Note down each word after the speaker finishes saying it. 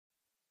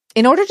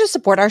In order to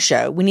support our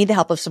show, we need the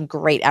help of some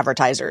great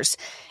advertisers.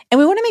 And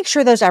we want to make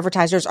sure those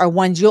advertisers are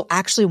ones you'll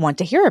actually want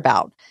to hear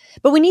about.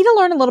 But we need to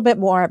learn a little bit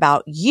more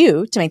about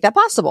you to make that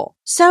possible.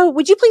 So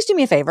would you please do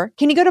me a favor?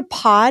 Can you go to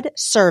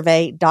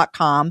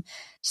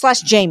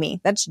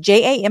podsurvey.com/Jamie? That's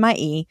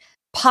Jamie.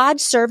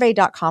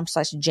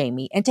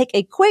 podsurvey.com/Jamie and take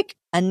a quick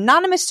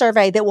anonymous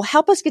survey that will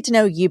help us get to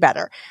know you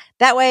better.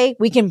 That way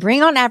we can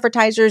bring on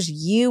advertisers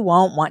you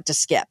won't want to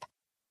skip.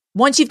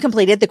 Once you've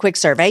completed the quick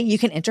survey, you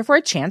can enter for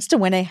a chance to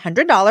win a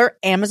 $100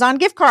 Amazon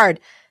gift card.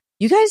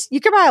 You guys, you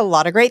can buy a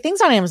lot of great things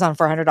on Amazon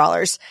for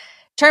 $100.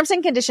 Terms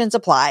and conditions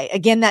apply.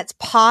 Again, that's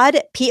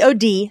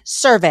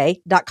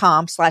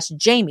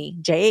podsurvey.com/Jamie,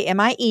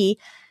 Jamie.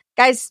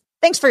 Guys,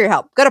 thanks for your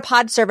help. Go to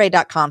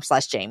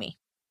podsurvey.com/Jamie.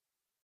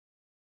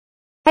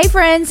 Hey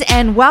friends,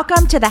 and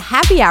welcome to the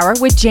Happy Hour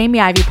with Jamie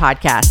Ivey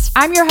podcast.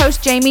 I'm your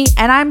host, Jamie,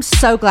 and I'm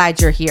so glad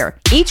you're here.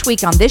 Each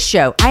week on this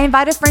show, I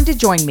invite a friend to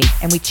join me,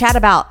 and we chat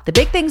about the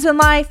big things in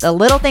life, the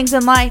little things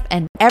in life,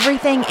 and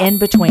everything in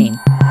between.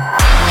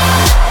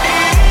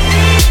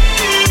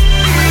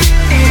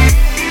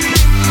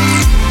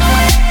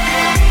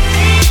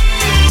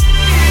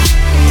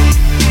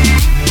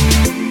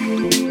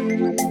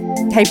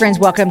 Hey friends,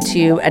 welcome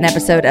to an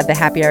episode of the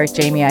Happy Hour with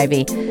Jamie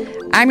Ivey.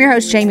 I'm your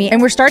host, Jamie,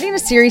 and we're starting a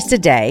series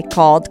today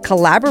called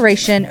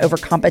Collaboration Over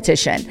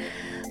Competition.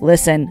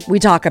 Listen, we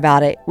talk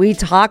about it. We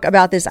talk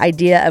about this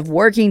idea of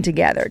working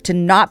together, to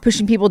not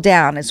pushing people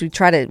down as we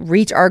try to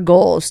reach our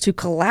goals, to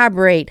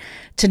collaborate,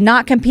 to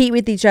not compete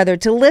with each other,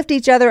 to lift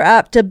each other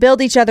up, to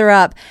build each other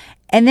up.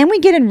 And then we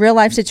get in real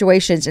life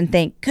situations and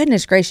think,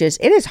 goodness gracious,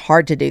 it is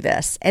hard to do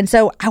this. And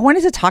so I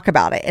wanted to talk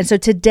about it. And so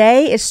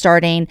today is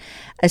starting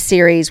a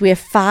series. We have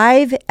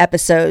 5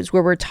 episodes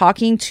where we're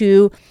talking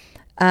to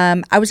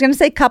I was going to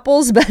say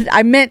couples, but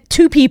I meant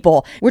 2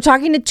 people. We're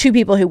talking to 2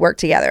 people who work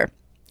together,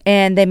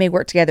 and they may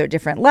work together at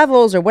different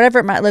levels or whatever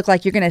it might look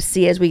like. You're going to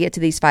see as we get to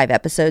these 5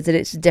 episodes that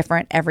it's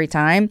different every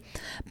time.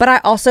 But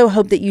I also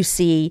hope that you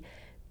see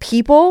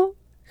people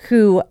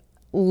who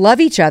love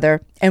each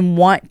other and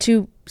want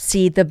to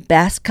see the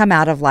best come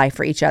out of life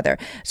for each other.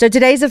 So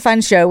today's a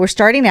fun show. We're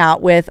starting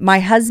out with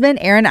my husband,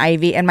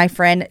 Ivey, and my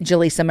friend,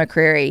 Jaleesa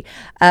McCreary.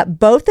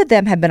 Both of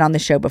them have been on the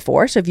show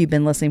before. So if you've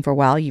been listening for a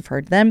while, you've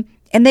heard them.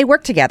 And they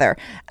work together.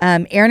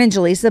 Aaron and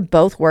Jaleesa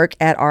both work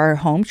at our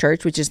home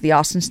church, which is the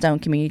Austin Stone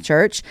Community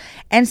Church.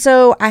 And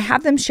so I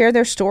have them share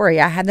their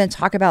story. I have them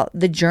talk about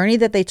the journey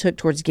that they took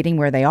towards getting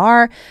where they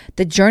are,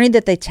 the journey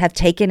that they have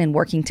taken in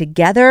working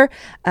together.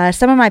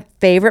 Some of my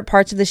favorite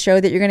parts of the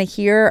show that you're going to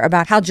hear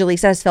about how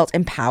Jaleesa has felt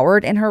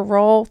empowered in her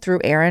role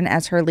through Aaron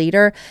as her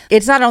leader.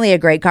 It's not only a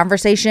great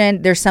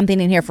conversation, there's something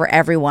in here for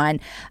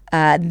everyone.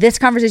 This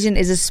conversation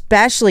is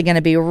especially going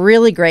to be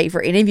really great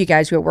for any of you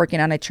guys who are working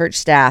on a church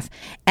staff.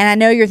 And I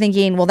know you're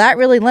thinking, well, that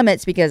really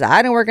limits because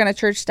I don't work on a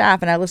church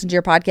staff and I listen to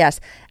your podcast.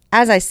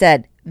 As I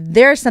said,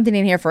 there's something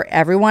in here for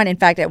everyone. In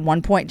fact, at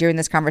one point during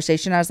this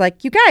conversation, I was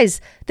like, you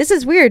guys, this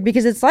is weird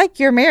because it's like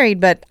you're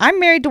married, but I'm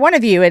married to one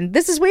of you and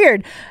this is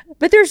weird.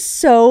 But there's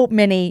so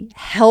many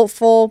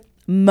helpful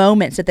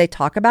moments that they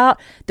talk about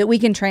that we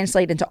can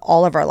translate into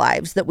all of our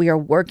lives, that we are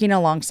working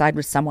alongside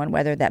with someone,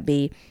 whether that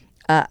be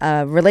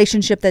a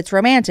relationship that's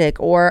romantic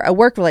or a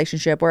work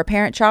relationship or a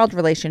parent-child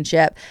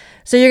relationship.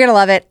 So you're going to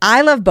love it.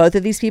 I love both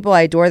of these people.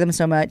 I adore them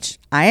so much.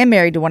 I am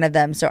married to one of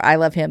them, so I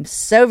love him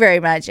so very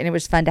much. And it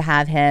was fun to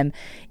have him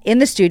in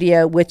the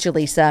studio with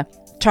Jaleesa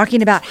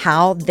talking about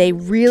how they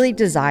really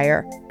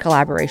desire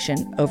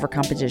collaboration over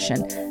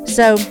competition.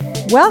 So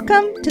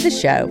welcome to the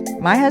show,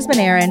 my husband,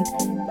 Aaron,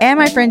 and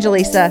my friend,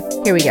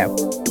 Jaleesa. Here we go.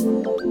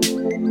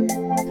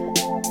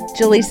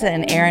 Jaleesa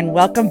and Aaron,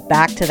 welcome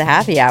back to the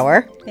Happy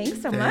Hour.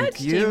 Thanks so much,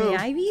 Jamie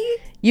Ivey.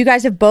 You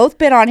guys have both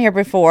been on here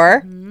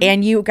before,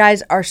 and you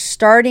guys are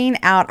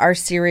starting out our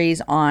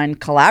series on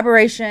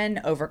collaboration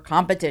over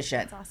competition.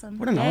 That's awesome.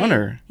 What an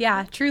honor.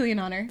 Yeah, truly an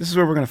honor. This is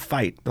where we're going to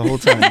fight the whole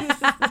time.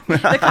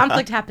 The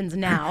conflict happens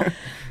now.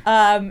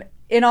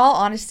 In all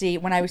honesty,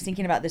 when I was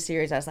thinking about this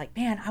series, I was like,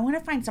 man, I want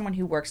to find someone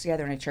who works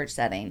together in a church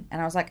setting.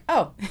 And I was like,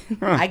 oh,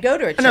 I go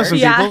to a church. I know some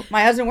people.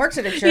 My husband works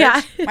at a church.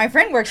 Yeah. My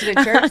friend works at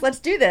a church.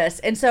 Let's do this.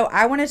 And so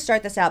I want to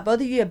start this out.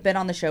 Both of you have been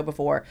on the show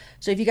before.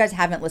 So if you guys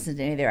haven't listened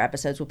to any of their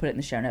episodes, we'll put it in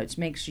the show notes.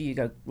 Make sure you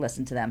go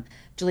listen to them.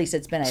 Jaleesa,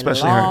 it's been a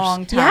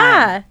long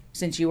time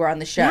since you were on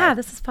the show. Yeah,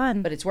 this is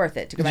fun. But it's worth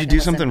it to go Did back you and do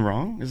listen. something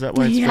wrong? Is that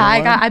why it's been a Yeah,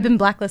 while? I've been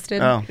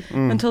blacklisted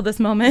until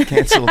this moment.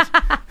 Canceled.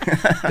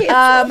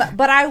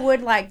 But I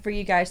would like for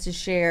you guys to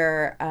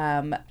share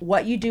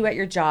what you do at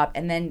your job,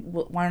 and then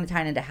we'll want to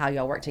tie into how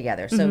y'all work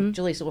together. So,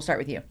 Jaleesa, we'll start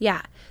with you.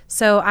 Yeah.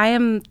 So I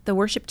am the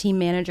worship team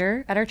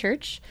manager at our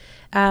church,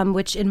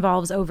 which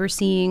involves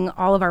overseeing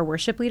all of our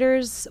worship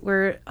leaders.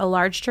 We're a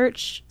large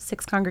church,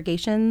 6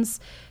 congregations.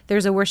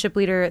 There's a worship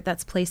leader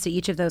that's placed at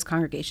each of those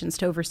congregations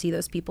to oversee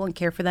those people and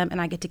care for them,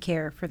 and I get to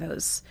care for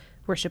those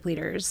worship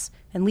leaders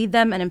and lead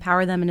them and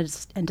empower them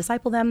and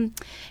disciple them.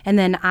 And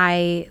then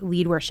I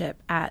lead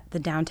worship at the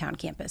downtown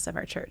campus of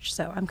our church.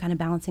 So I'm kind of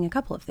balancing a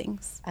couple of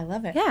things. I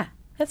love it. Yeah,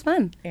 that's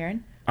fun.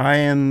 Aaron? I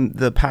am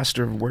the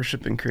pastor of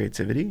worship and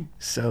creativity.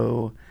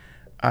 So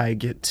I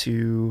get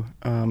to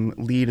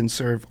lead and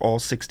serve all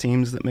 6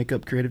 teams that make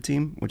up Creative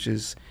Team, which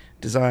is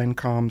design,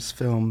 comms,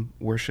 film,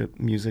 worship,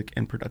 music,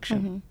 and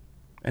production.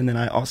 And then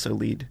I also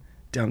lead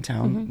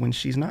downtown when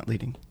she's not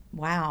leading.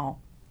 Wow.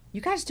 You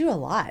guys do a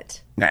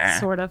lot. Nah.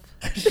 Sort of.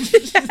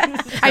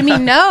 I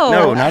mean, no.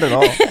 No, not at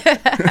all.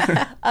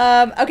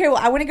 Okay, well,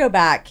 I want to go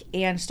back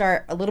and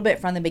start a little bit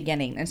from the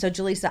beginning. And so,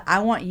 Jaleesa, I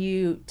want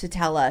you to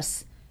tell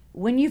us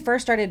when you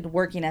first started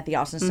working at the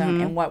Austin Stone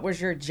and what was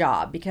your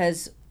job?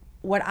 Because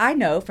what I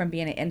know from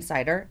being an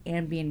insider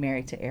and being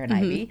married to Aaron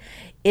Ivey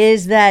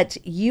is that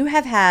you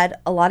have had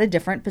a lot of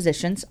different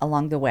positions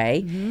along the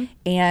way.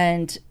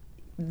 And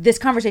this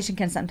conversation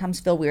can sometimes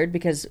feel weird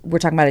because we're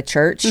talking about a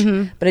church,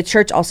 but a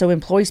church also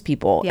employs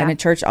people, and a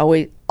church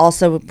always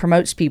also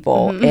promotes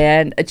people,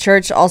 and a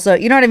church also,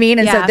 you know what I mean?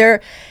 And so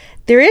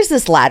there is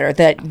this ladder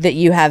that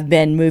you have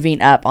been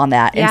moving up on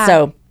that. And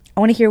so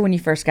I want to hear when you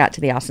first got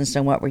to the Austin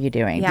Stone, what were you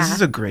doing? This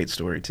is a great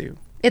story too.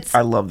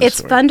 I love this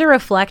story. It's fun to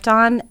reflect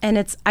on, and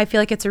I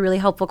feel like it's a really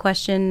helpful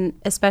question,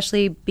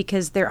 especially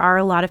because there are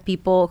a lot of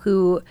people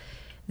who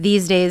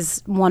these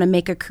days want to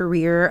make a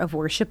career of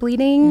worship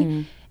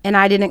leading. And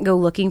I didn't go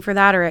looking for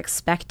that or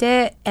expect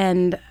it.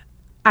 And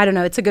I don't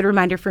know, it's a good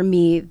reminder for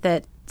me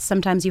that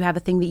sometimes you have a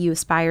thing that you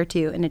aspire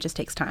to and it just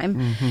takes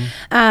time.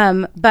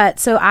 But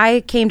so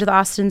I came to the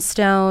Austin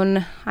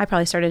Stone, I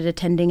probably started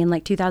attending in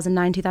like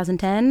 2009,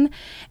 2010.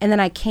 And then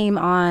I came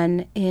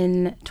on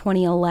in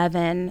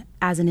 2011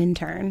 as an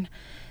intern.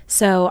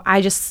 So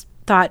I just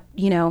thought,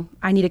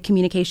 I need a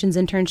communications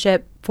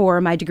internship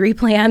for my degree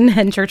plan,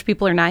 and church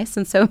people are nice,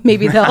 and so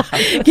maybe they'll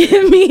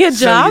give me a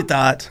job. So you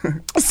thought.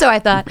 So I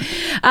thought.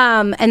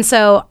 And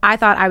so I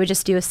thought I would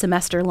just do a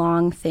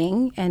semester-long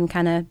thing and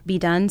kind of be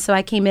done. So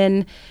I came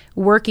in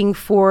working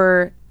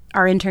for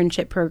our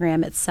internship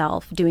program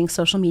itself, doing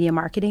social media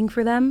marketing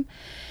for them,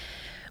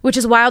 which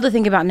is wild to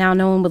think about now.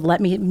 No one would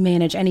let me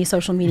manage any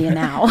social media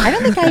now. I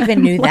don't think I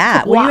even knew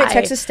that. Were you at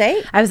Texas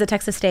State? I was at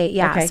Texas State,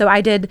 yeah. Okay. So I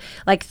did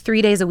like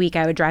 3 days a week.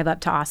 I would drive up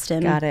to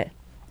Austin. Got it.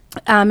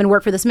 And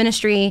work for this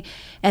ministry.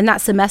 And that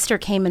semester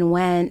came and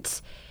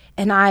went.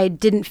 And I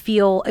didn't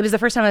feel, it was the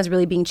first time I was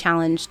really being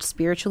challenged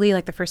spiritually,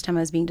 like the first time I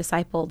was being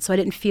discipled. So I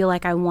didn't feel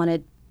like I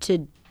wanted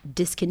to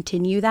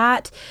discontinue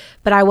that,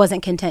 but I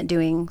wasn't content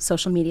doing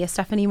social media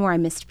stuff anymore. I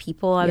missed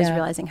people. I was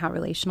realizing how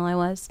relational I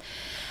was.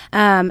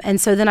 And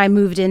so then I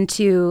moved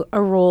into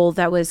a role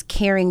that was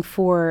caring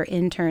for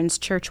interns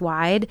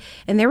church-wide.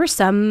 And there were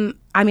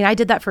I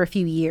did that for a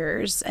few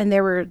years. And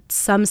there were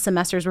some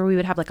semesters where we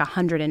would have like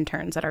 100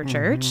 interns at our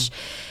church.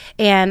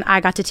 And I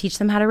got to teach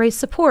them how to raise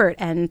support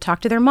and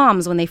talk to their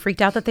moms when they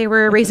freaked out that they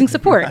were raising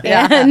support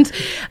and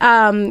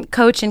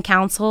coach and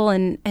counsel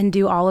and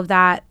do all of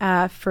that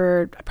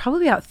for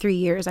probably about 3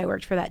 years. I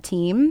worked for that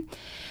team.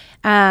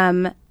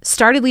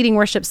 Started leading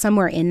worship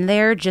somewhere in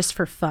there just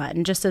for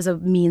fun, just as a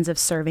means of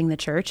serving the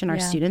church and our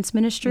students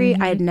ministry.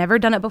 I had never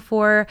done it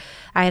before.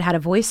 I had had a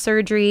voice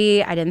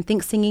surgery. I didn't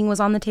think singing was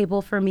on the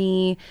table for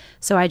me.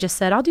 So I just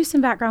said, I'll do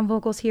some background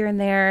vocals here and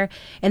there,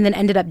 and then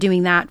ended up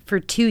doing that for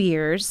 2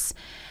 years.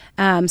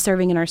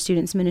 Serving in our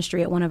students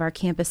ministry at one of our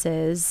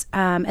campuses.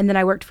 And then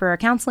I worked for a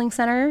counseling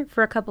center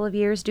for a couple of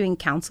years doing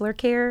counselor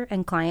care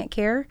and client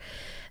care.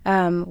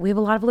 We have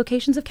a lot of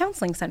locations of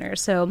counseling centers,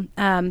 so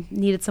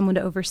needed someone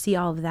to oversee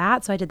all of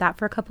that. So I did that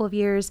for a couple of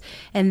years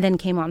and then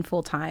came on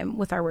full time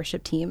with our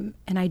worship team.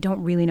 And I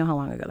don't really know how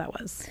long ago that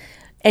was.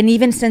 And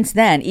even since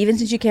then, even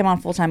since you came on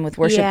full time with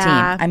worship team,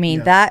 I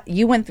mean, that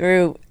you went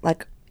through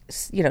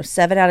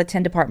 7 out of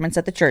 10 departments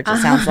at the church, it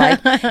sounds like.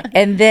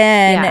 And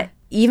then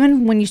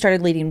even when you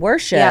started leading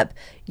worship,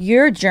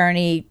 your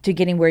journey to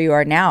getting where you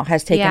are now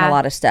has taken a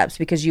lot of steps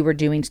because you were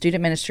doing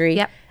student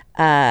ministry.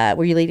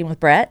 Were you leading with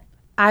Brett?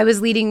 I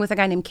was leading with a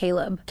guy named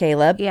Caleb.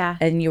 Yeah.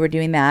 And you were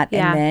doing that.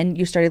 And then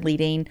you started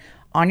leading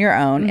on your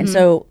own. And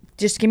so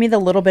just give me the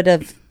little bit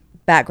of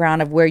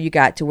background of where you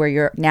got to where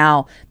you're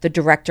now the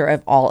director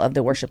of all of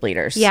the worship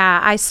leaders.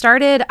 Yeah.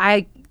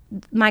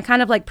 My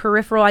kind of like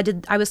peripheral,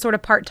 I was sort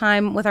of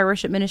part-time with our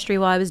worship ministry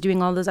while I was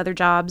doing all those other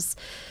jobs.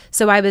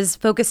 So I was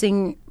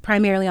focusing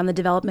primarily on the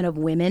development of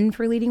women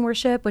for leading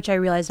worship, which I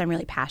realized I'm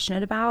really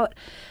passionate about.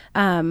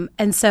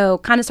 And so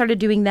kind of started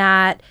doing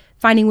that,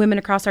 finding women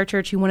across our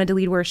church who wanted to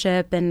lead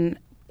worship and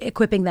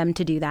equipping them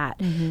to do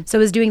that. So I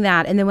was doing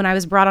that. And then when I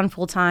was brought on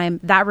full time,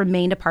 that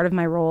remained a part of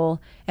my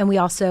role. And we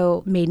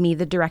also made me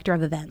the director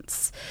of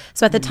events.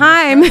 So at the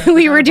time,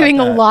 we were doing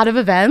a lot of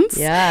events.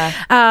 Yeah.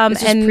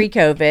 This was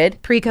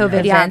pre-COVID.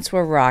 Pre-COVID, Events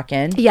were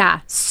rocking.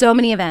 Yeah. So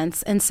many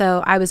events. And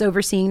so I was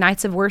overseeing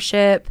nights of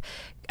worship,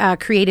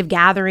 creative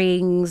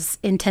gatherings,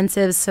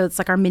 intensives. So it's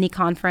like our mini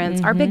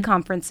conference, our big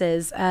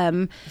conferences.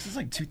 This is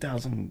like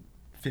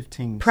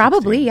 2015.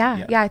 Probably,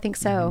 16. Yeah, I think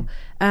so.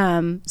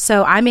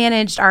 So I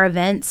managed our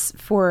events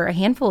for a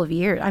handful of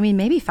years. I mean,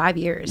 maybe 5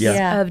 years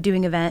of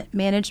doing event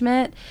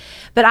management.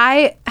 But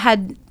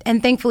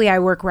and thankfully I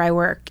work where I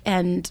work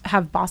and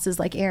have bosses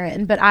like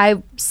Aaron. But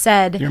I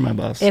said, you're my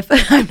boss. If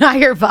I'm not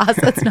your boss,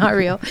 that's not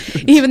real.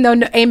 Even though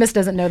Amos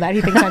doesn't know that. He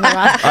thinks I'm your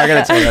boss. I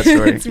got to tell you that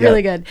story. It's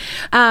really good.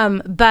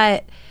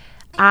 But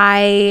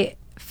I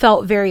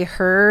felt very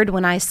heard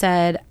when I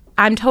said,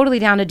 I'm totally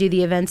down to do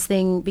the events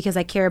thing because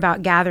I care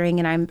about gathering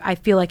and I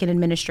feel like an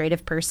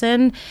administrative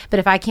person. But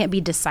if I can't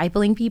be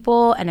discipling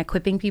people and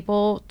equipping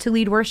people to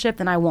lead worship,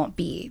 then I won't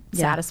be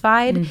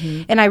satisfied.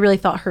 Mm-hmm. And I really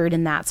felt heard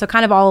in that. So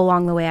kind of all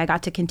along the way, I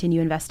got to continue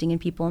investing in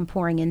people and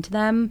pouring into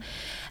them.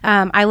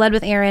 I led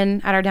with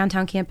Aaron at our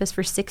downtown campus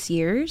for 6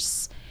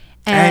 years.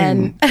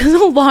 And it was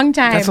a long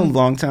time. That's a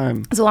long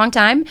time. It's a long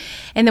time.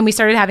 And then we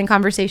started having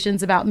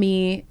conversations about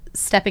me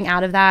stepping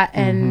out of that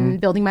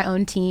and building my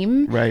own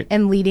team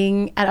and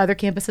leading at other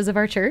campuses of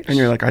our church. And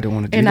you're like, I don't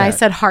want to do that. And I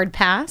said, hard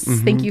pass.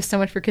 Thank you so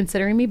much for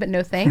considering me, but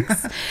no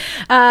thanks.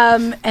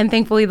 And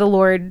thankfully, the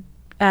Lord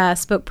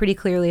spoke pretty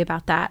clearly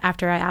about that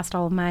after I asked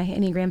all of my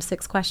Enneagram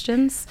 6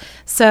 questions.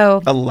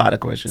 So a lot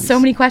of questions. So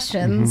many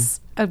questions.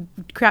 A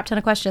crap ton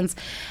of questions.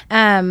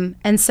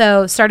 And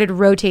so started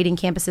rotating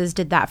campuses,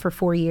 did that for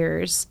 4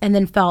 years, and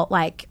then felt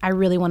like I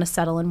really want to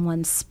settle in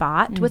one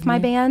spot with my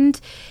band.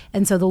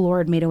 And so the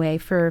Lord made a way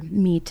for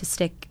me to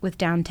stick with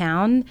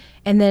downtown.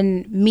 And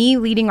then me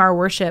leading our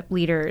worship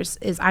leaders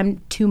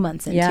I'm 2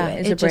 months into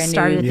it. It just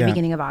started at the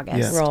beginning of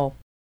August. Roll.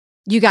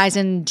 You guys,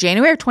 in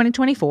January of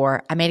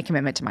 2024, I made a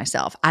commitment to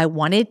myself. I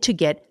wanted to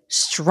get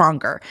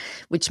stronger,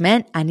 which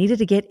meant I needed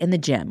to get in the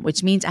gym,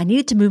 which means I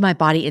needed to move my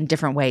body in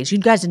different ways. You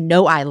guys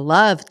know I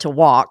love to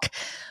walk.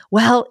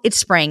 Well, it's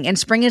spring, and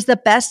spring is the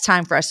best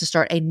time for us to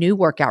start a new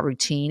workout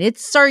routine.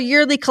 It's our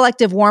yearly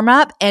collective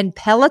warm-up, and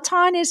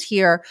Peloton is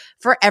here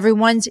for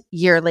everyone's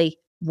yearly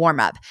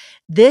warm-up.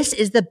 This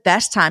is the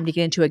best time to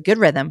get into a good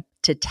rhythm,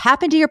 to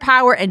tap into your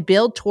power and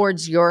build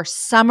towards your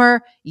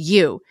summer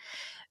you.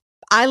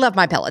 I love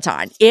my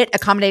Peloton. It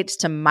accommodates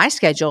to my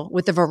schedule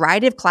with a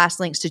variety of class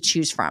links to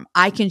choose from.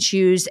 I can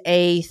choose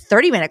a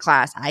 30-minute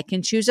class. I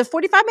can choose a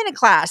 45-minute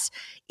class.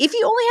 If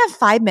you only have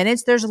 5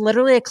 minutes, there's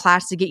literally a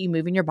class to get you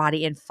moving your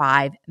body in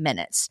 5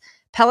 minutes.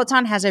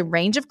 Peloton has a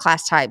range of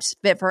class types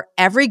fit for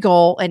every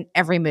goal and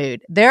every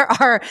mood. There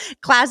are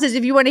classes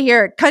if you want to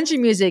hear country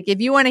music, if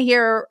you want to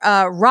hear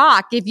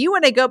rock, if you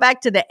want to go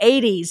back to the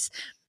 80s.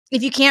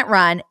 If you can't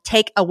run,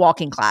 take a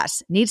walking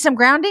class. Need some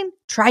grounding?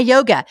 Try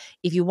yoga.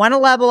 If you want to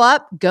level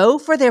up, go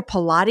for their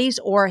Pilates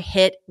or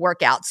HIIT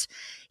workouts.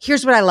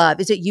 Here's what I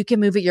love is that you can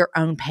move at your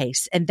own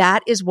pace. And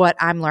that is what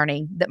I'm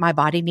learning that my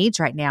body needs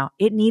right now.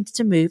 It needs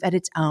to move at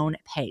its own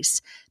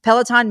pace.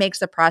 Peloton makes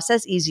the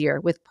process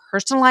easier with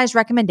personalized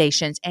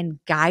recommendations and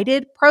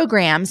guided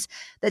programs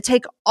that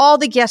take all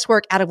the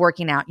guesswork out of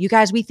working out. You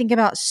guys, we think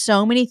about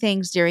so many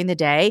things during the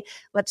day.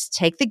 Let's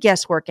take the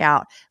guesswork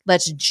out.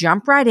 Let's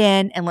jump right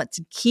in and let's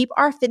keep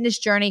our fitness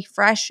journey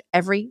fresh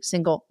every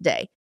single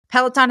day.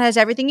 Peloton has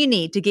everything you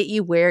need to get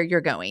you where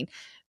you're going.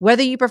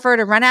 Whether you prefer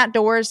to run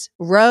outdoors,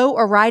 row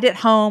or ride at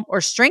home,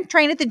 or strength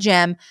train at the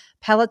gym,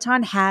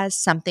 Peloton has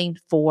something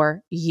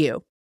for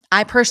you.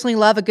 I personally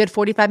love a good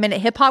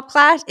 45-minute hip hop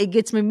class. It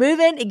gets me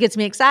moving. It gets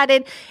me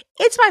excited.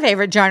 It's my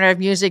favorite genre of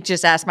music.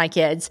 Just ask my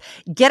kids.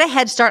 Get a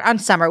head start on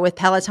summer with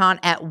Peloton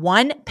at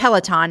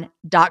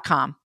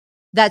onepeloton.com.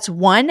 That's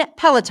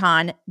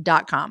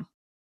onepeloton.com.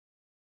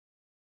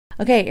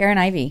 Okay, Aaron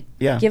Ivey.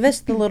 Yeah. Give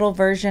us the little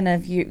version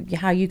of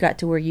how you got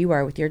to where you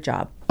are with your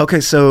job.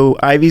 Okay, so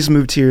Ivey's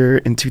moved here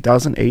in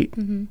 2008.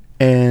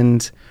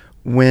 And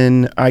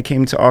when I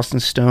came to Austin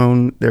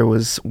Stone, there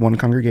was one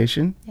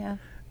congregation. Yeah.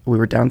 We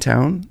were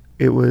downtown.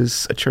 It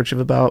was a church of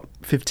about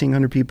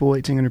 1,500 people,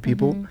 1,800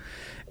 people.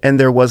 And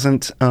there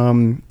wasn't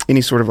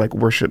any sort of like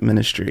worship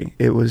ministry.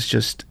 It was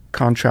just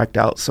contract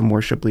out some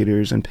worship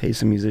leaders and pay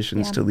some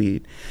musicians to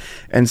lead.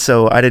 And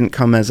so I didn't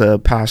come as a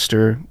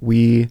pastor.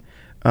 We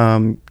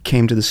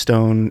came to the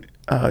Stone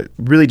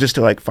really just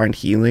to like find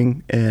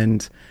healing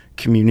and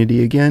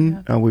community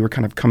again. We were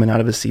kind of coming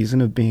out of a season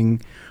of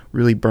being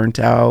really burnt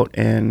out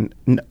and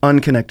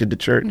unconnected to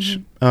church.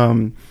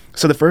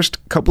 So the first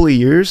couple of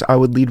years I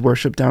would lead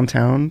worship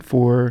downtown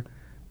for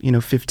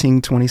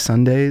 15, 20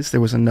 Sundays.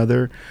 There was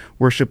another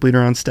worship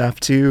leader on staff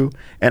too.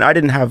 And I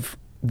didn't have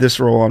this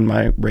role on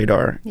my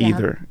radar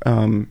either.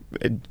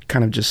 It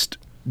kind of just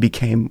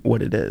became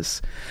what it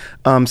is.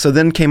 So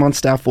then came on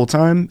staff full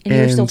time. And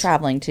you were still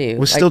traveling too.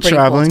 Was still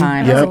traveling.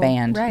 Full-time as a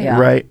band.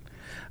 Right.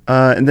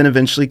 And then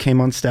eventually came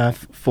on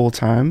staff full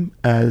time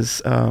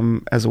as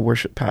a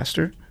worship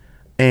pastor,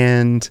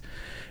 and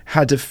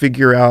had to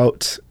figure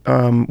out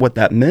what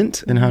that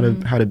meant and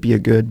how to be a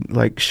good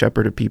like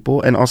shepherd of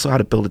people, and also how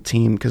to build a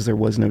team because there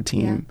was no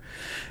team.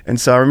 And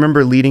so I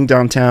remember leading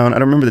downtown. I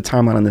don't remember the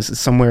timeline on this. It's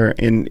somewhere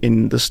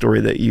in the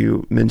story that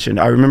you mentioned.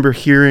 I remember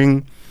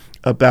hearing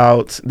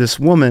about this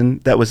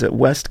woman that was at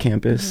West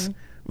Campus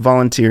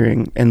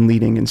volunteering and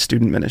leading in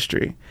student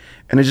ministry.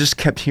 And I just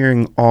kept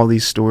hearing all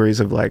these stories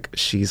of like,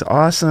 she's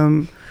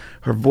awesome,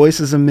 her voice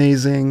is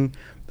amazing,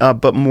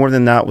 but more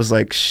than that was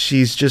like,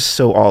 she's just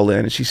so all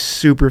in. She's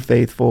super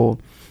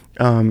faithful.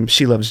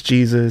 She loves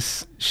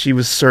Jesus. She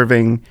was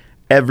serving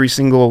every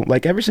single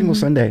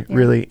Sunday,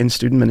 really, in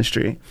student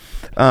ministry,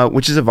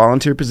 which is a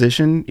volunteer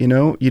position. You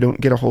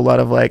don't get a whole lot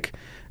of like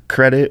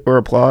credit or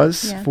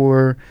applause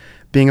for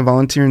being a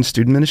volunteer in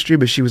student ministry,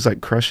 but she was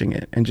like crushing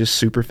it and just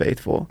super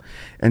faithful.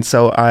 And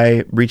so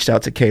I reached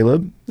out to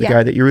Caleb, the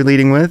guy that you were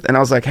leading with, and I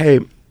was like, hey,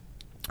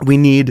 we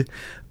need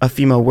a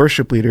female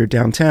worship leader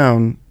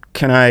downtown.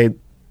 Can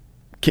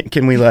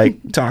we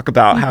like talk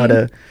about how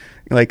to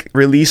like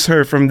release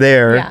her from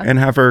there and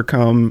have her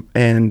come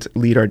and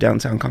lead our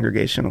downtown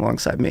congregation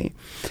alongside me?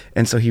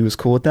 And so he was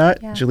cool with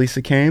that.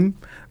 Jaleesa came.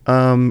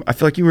 I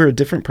feel like you were a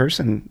different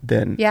person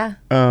then.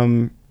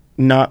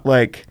 Not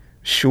like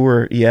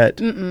sure yet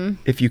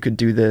if you could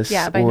do this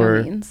by or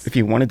no means. if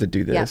you wanted to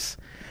do this.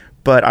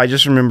 But I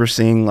just remember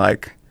seeing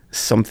like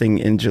something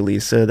in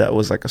Jaleesa that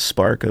was like a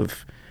spark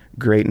of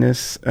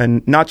greatness,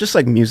 and not just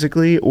like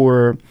musically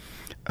or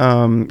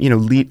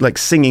like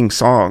singing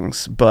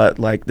songs, but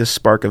like this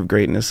spark of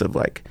greatness of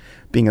like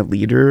being a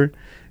leader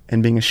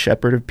and being a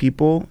shepherd of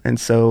people. And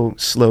so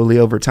slowly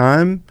over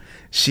time,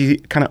 she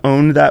kind of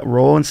owned that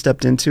role and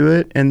stepped into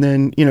it. And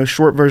then,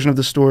 short version of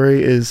the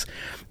story is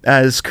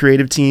as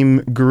creative team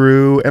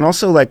grew, and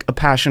also like a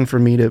passion for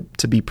me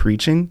to be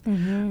preaching.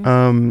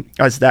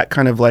 As that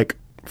kind of like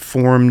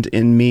formed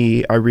in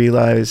me, I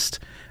realized,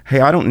 hey,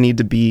 I don't need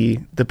to be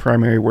the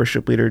primary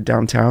worship leader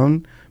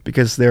downtown,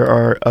 because there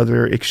are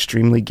other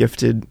extremely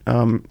gifted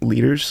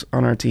leaders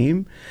on our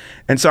team.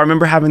 And so I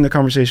remember having the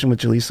conversation with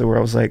Jaleesa where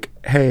I was like,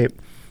 hey,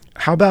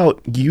 how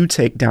about you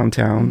take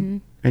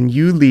downtown and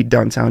you lead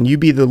downtown? You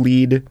be the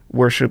lead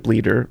worship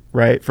leader,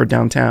 right, for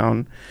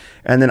downtown.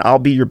 And then I'll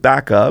be your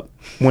backup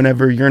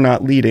whenever you're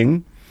not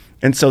leading.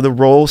 And so the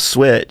role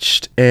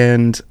switched.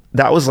 And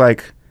that was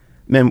like,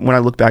 man, when I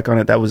look back on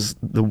it, that was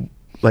the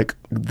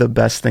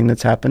best thing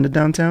that's happened to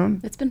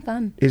downtown. It's been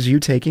fun. Is you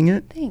taking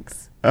it.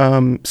 Thanks.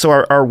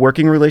 So our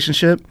working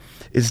relationship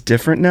is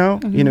different now.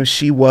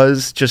 She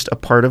was just a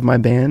part of my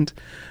band,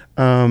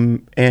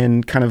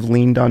 and kind of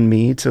leaned on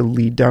me to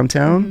lead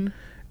downtown.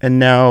 And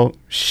now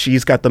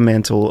she's got the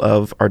mantle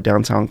of our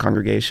downtown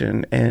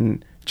congregation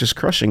and just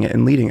crushing it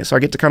and leading it. So I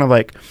get to kind of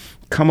like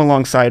come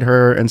alongside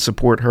her and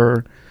support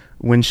her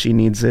when she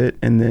needs it,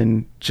 and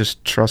then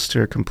just trust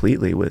her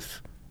completely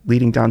with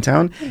leading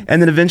downtown.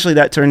 And then eventually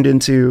that turned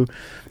into,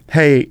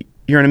 hey,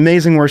 you're an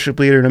amazing worship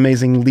leader, an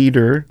amazing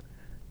leader.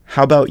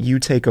 How about you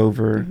take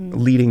over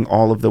leading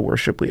all of the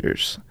worship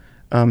leaders?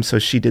 So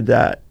she did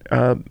that,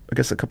 I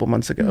guess a couple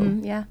months ago,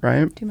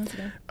 right? 2 months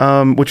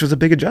ago. Which was a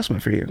big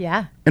adjustment for you.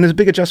 Yeah. And it was a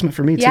big adjustment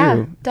for me too,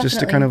 definitely. just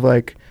to kind of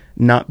like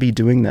not be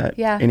doing that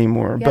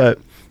anymore. But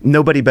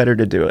nobody better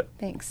to do it.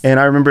 Thanks. And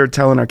I remember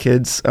telling our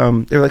kids, they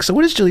were like, so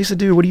what does Jaleesa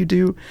do? What do you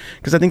do?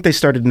 Because I think they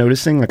started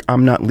noticing like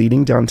I'm not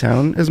leading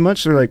downtown as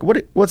much. They're like,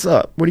 what's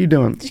up? What are you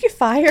doing? Did you get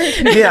fired?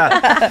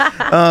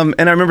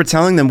 And I remember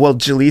telling them, well,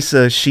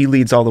 Jaleesa, she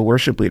leads all the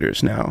worship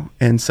leaders now.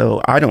 And so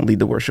I don't lead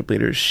the worship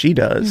leaders. She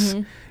does.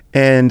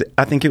 And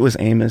I think it was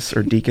Amos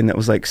or Deacon that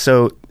was like,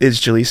 so is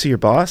Jaleesa your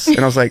boss? And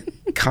I was like,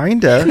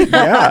 kinda,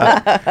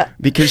 yeah.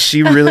 Because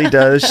she really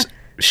does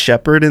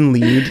shepherd and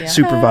lead,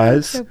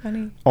 supervise. So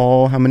funny.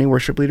 How many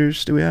worship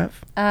leaders do we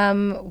have?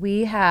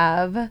 We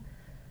have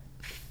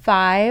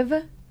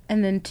 5,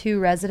 and then 2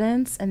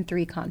 residents and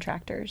 3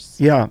 contractors.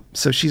 Yeah.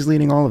 So she's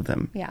leading all of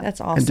them. Yeah. That's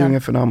awesome. And doing a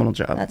phenomenal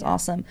job. That's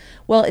awesome.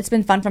 Well, it's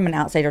been fun from an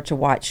outsider to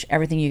watch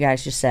everything you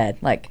guys just said,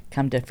 like,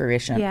 come to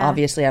fruition. Yeah.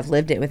 Obviously, I've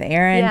lived it with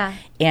Aaron.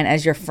 And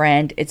as your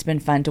friend, it's been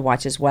fun to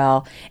watch as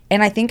well.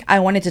 And I think I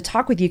wanted to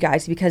talk with you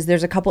guys because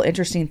there's a couple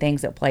interesting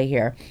things at play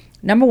here.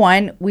 Number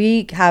one,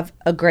 we have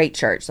a great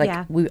church.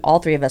 We all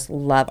 3 of us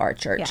love our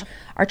church.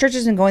 Our church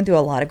has been going through a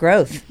lot of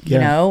growth, you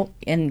know,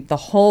 in the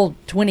whole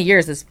 20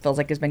 years, this feels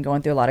like it's been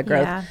going through a lot of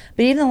growth.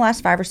 But even in the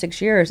last 5 or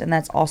 6 years, and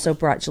that's also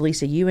brought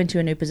Jaleesa, you into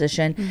a new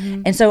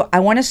position. And so I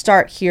want to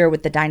start here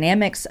with the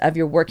dynamics of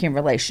your working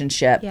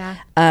relationship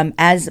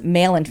as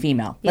male and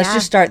female. Let's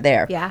just start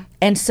there.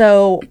 And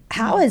so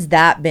how has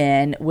that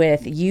been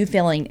with you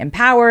feeling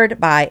empowered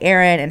by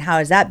Aaron, and how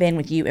has that been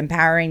with you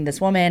empowering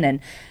this woman? And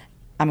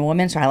I'm a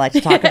woman, so I like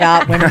to talk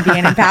about women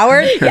being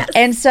empowered.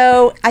 And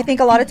so I think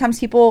a lot of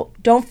times people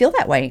don't feel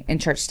that way in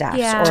church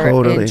staffs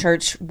or in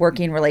church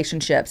working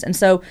relationships. And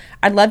so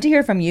I'd love to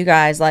hear from you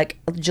guys, like,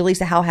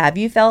 Jaleesa, how have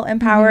you felt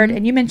empowered?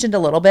 And you mentioned a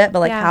little bit, but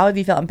like, how have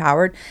you felt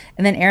empowered?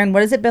 And then Aaron,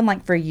 what has it been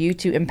like for you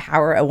to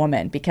empower a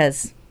woman?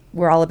 Because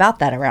we're all about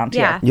that around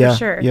here. For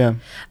sure.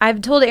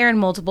 I've told Aaron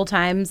multiple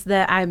times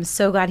that I'm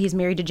so glad he's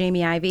married to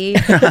Jamie Ivey.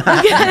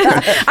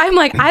 I'm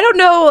like, I don't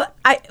know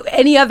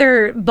any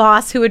other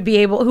boss who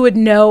would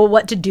know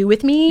what to do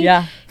with me.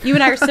 You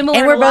and I are similar.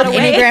 And we're both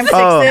Enneagram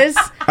 6s.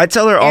 I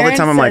tell her all Aaron the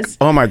time, I'm like,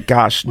 oh my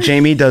gosh,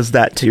 Jamie does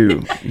that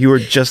too. You are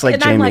just like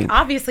and Jamie. I'm like,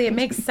 obviously it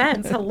makes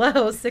sense. Hello,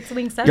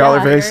 6-wing 7. Y'all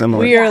are very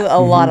similar. We are a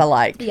lot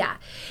alike. Yeah.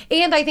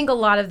 And I think a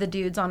lot of the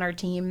dudes on our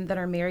team that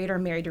are married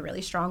to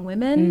really strong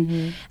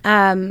women.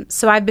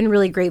 So I've been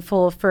really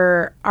grateful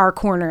for our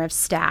corner of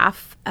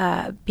staff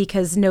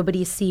because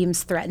nobody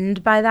seems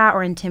threatened by that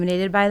or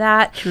intimidated by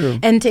that. True.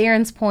 And to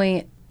Aaron's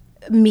point,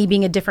 me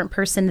being a different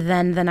person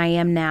then than I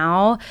am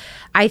now,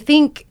 I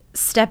think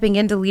stepping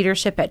into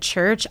leadership at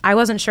church, I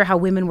wasn't sure how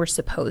women were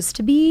supposed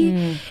to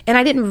be. And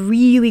I didn't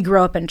really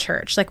grow up in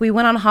church. Like, we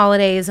went on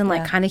holidays and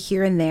like kind of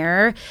here and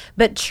there.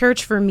 But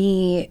church for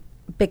me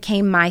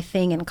became my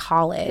thing in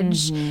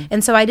college.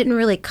 And so I didn't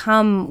really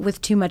come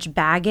with too much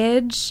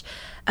baggage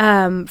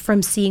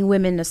from seeing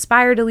women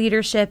aspire to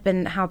leadership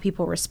and how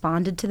people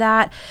responded to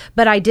that.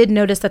 But I did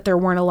notice that there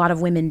weren't a lot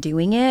of women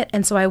doing it.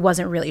 And so I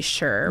wasn't really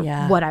sure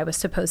what I was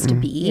supposed to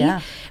be.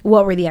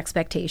 What were the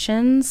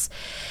expectations?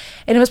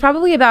 And it was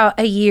probably about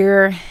a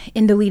year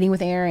into leading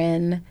with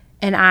Aaron,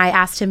 and I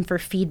asked him for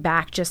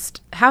feedback,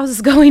 just, how's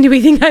this going? Do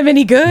we think I'm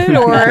any good?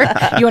 Or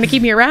you want to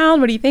keep me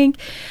around? What do you think?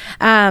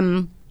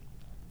 And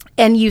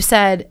you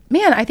said,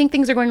 man, I think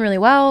things are going really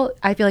well.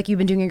 I feel like you've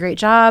been doing a great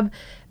job.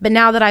 But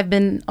now that I've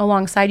been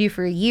alongside you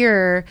for a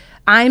year,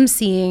 I'm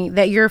seeing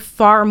that you're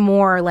far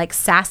more like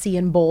sassy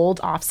and bold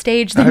off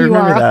stage than you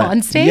are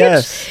on stage.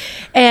 Yes.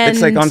 And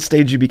it's like on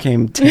stage you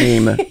became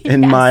tame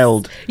and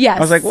mild. Yes. I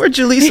was like, where'd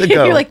Jaleesa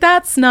go? You're like,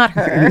 that's not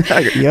her.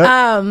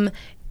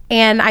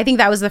 And I think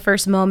that was the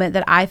first moment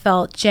that I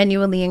felt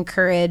genuinely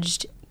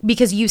encouraged,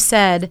 because you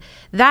said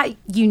that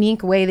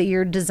unique way that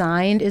you're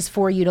designed is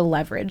for you to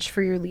leverage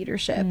for your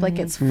leadership. Like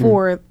it's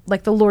for,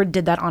 like the Lord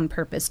did that on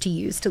purpose to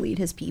use to lead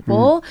his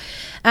people.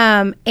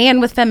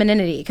 And with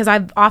femininity, because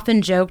I've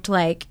often joked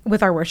like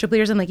with our worship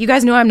leaders, I'm like, you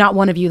guys know I'm not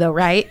one of you though,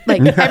 right? Like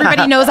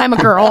everybody knows I'm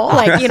a girl,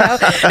 like, you know,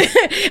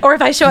 or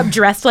if I show up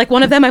dressed like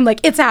one of them, I'm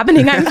like, it's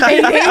happening, I'm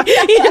fading,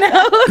 you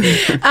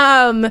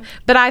know?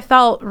 But I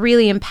felt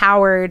really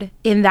empowered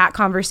in that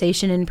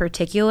conversation in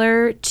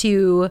particular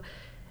to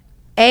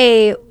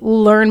A,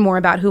 learn more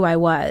about who I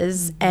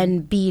was,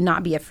 and B,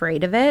 not be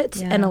afraid of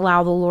it, and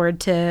allow the Lord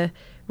to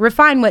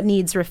refine what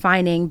needs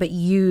refining, but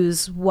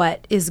use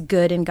what is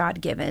good and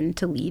God-given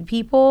to lead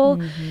people.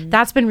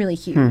 That's been really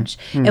huge.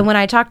 And when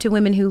I talk to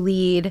women who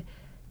lead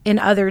in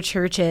other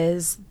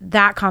churches,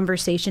 that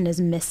conversation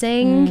is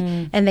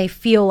missing, and they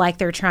feel like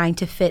they're trying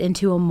to fit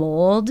into a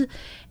mold.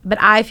 But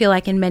I feel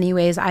like in many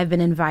ways I've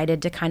been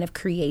invited to kind of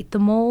create the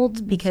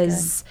mold,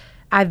 because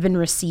I've been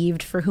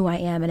received for who I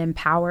am and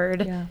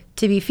empowered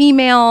to be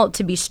female,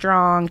 to be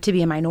strong, to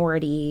be a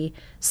minority.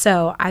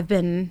 So I've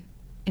been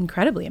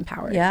incredibly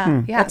empowered.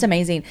 Yeah, that's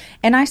amazing.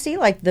 And I see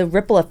like the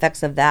ripple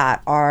effects of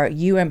that are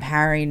you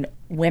empowering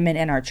women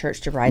in our church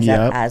to rise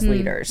up as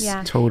leaders.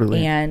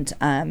 Totally. And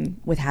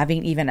with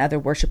having even other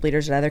worship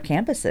leaders at other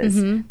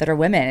campuses that are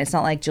women. It's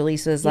not like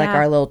Jaleesa's like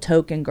our little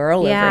token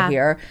girl over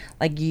here.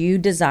 Like you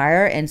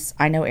desire, and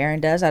I know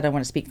Aaron does, I don't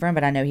want to speak for him,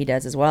 but I know he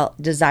does as well,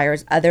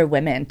 desires other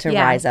women to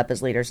rise up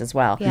as leaders as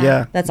well.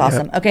 That's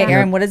awesome. Okay,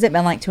 Aaron, what has it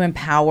been like to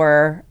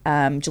empower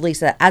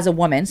Jaleesa as a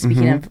woman,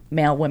 speaking of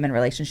male-women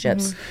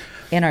relationships,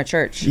 in our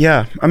church?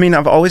 Yeah. I mean,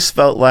 I've always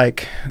felt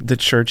like the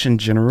church in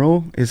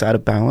general is out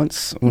of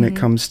balance when it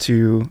comes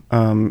to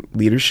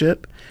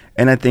leadership.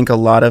 And I think a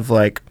lot of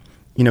like,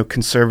 you know,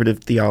 conservative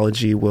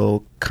theology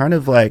will kind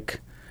of like,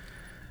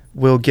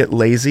 will get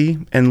lazy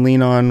and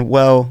lean on,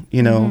 well,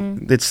 you know,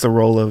 it's the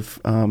role of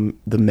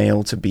the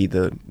male to be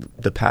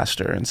the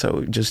pastor. And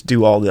so just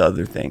do all the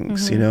other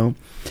things, you know?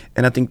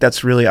 And I think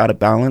that's really out of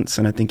balance.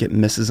 And I think it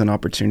misses an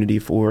opportunity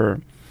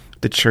for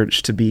the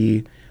church to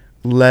be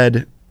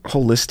led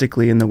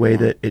holistically in the way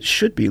that it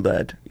should be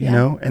led, you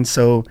know? And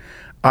so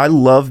I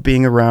love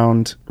being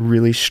around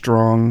really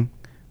strong,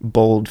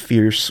 bold,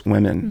 fierce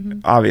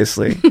women,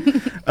 obviously.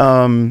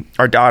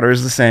 Our daughter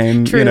is the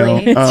same,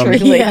 Truly. you know?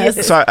 Truly.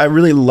 So I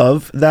really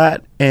love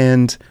that.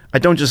 And I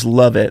don't just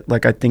love it.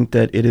 Like, I think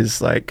that it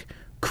is like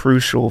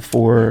crucial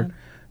for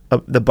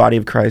the body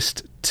of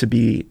Christ to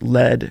be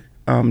led,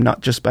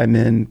 not just by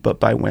men, but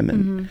by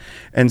women.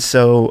 And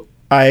so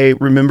I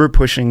remember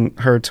pushing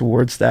her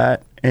towards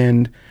that.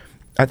 And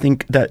I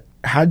think that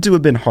had to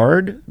have been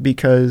hard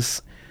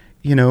because,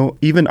 you know,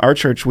 even our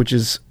church, which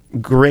is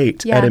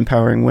great at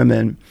empowering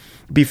women,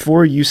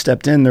 before you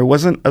stepped in, there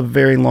wasn't a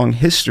very long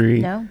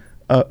history,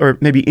 or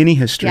maybe any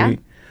history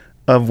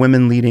of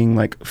women leading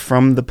like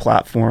from the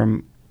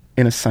platform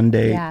in a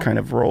Sunday kind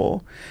of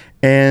role.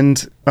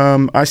 And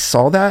I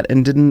saw that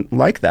and didn't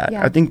like that.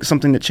 I think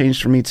something that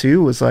changed for me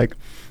too was like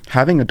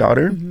having a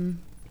daughter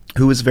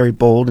who is very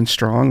bold and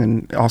strong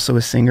and also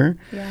a singer.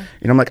 You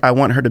know, I'm like, I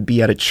want her to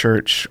be at a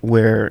church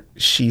where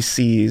she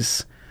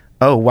sees,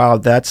 oh, wow,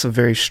 that's a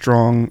very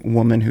strong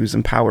woman who's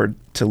empowered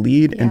to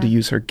lead and to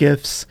use her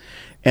gifts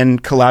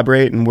and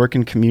collaborate and work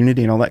in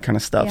community and all that kind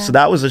of stuff. So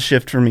that was a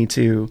shift for me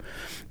too.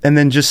 And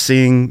then just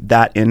seeing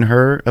that in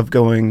her of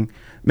going,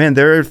 man,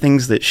 there are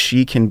things that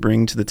she can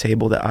bring to the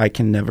table that I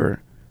can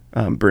never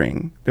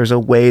bring. There's a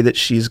way that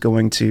she's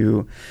going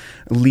to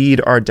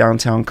lead our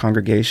downtown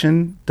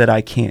congregation that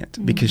I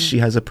can't because she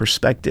has a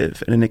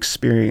perspective and an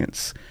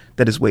experience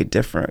that is way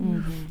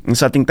different. And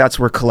so I think that's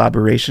where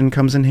collaboration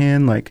comes in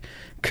hand, like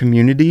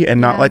community, and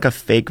not like a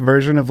fake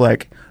version of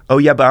like, oh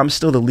yeah, but I'm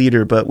still the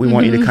leader, but we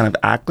want you to kind of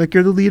act like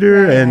you're the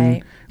leader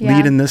and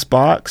lead in this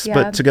box.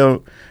 But to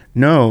go,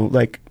 no,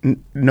 like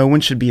no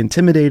one should be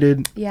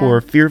intimidated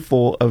or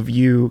fearful of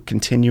you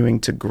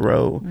continuing to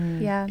grow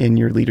in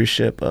your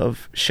leadership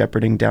of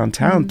shepherding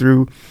downtown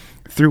through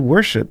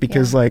worship,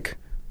 because like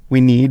we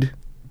need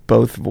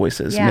both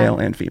voices, male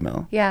and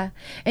female.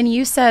 And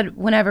you said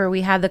whenever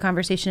we had the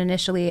conversation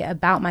initially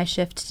about my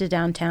shift to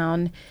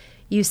downtown,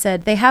 you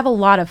said they have a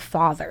lot of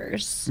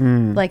fathers.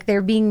 Like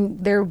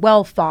they're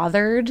well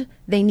fathered.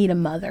 They need a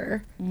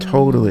mother.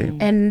 Totally.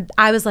 And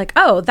I was like,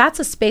 oh, that's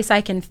a space I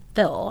can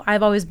fill.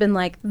 I've always been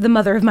like the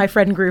mother of my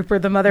friend group or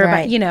the mother of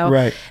my,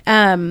 Right.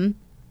 And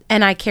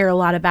I care a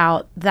lot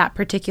about that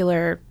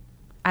particular,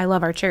 I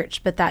love our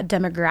church, but that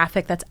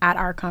demographic that's at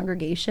our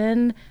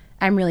congregation,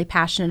 I'm really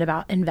passionate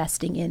about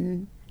investing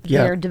in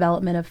their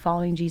development of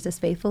following Jesus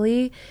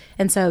faithfully.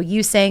 And so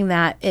you saying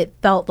that, it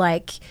felt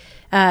like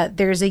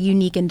there's a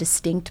unique and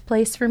distinct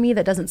place for me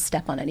that doesn't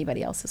step on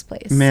anybody else's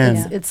place.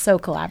 Man. It's so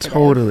collaborative.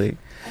 Totally.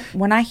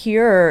 When I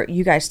hear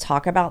you guys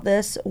talk about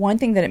this, one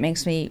thing that it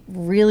makes me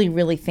really,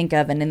 really think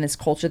of, and in this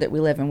culture that we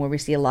live in where we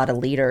see a lot of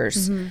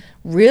leaders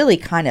really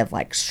kind of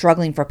like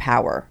struggling for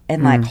power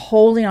and like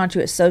holding onto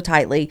it so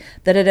tightly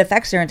that it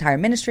affects their entire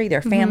ministry,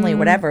 their family,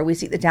 whatever. We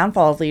see the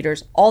downfall of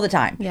leaders all the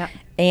time. Yeah.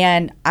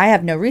 And I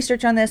have no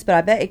research on this, but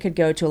I bet it could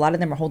go to a lot of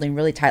them are holding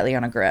really tightly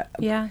on a grip.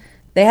 Yeah.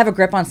 They have a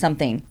grip on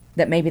something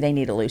that maybe they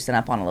need to loosen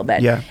up on a little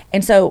bit. Yeah.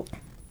 And so,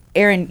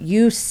 Aaron,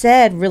 you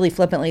said really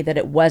flippantly that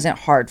it wasn't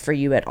hard for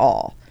you at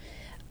all.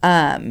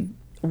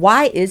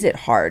 Why is it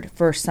hard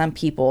for some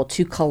people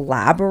to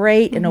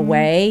collaborate in a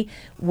way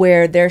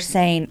where they're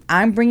saying,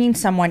 I'm bringing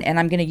someone, and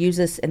I'm going to use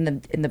this in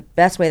the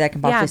best way that I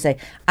can possibly say,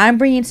 I'm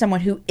bringing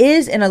someone who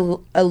is in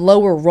a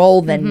lower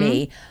role than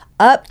me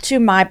up to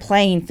my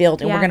playing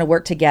field, and we're going to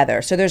work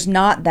together. So there's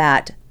not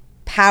that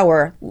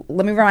power.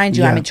 Let me remind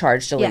you, I'm in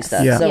charge,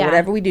 Jaleesa. Yes. So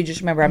whatever we do,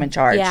 just remember I'm in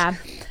charge. Yeah.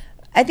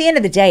 At the end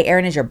of the day,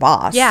 Aaron is your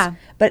boss. Yeah.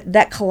 But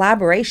that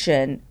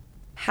collaboration,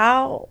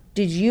 how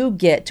did you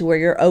get to where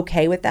you're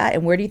okay with that?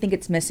 And where do you think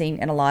it's missing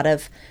in a lot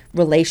of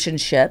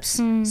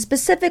relationships,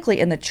 specifically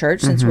in the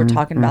church, since we're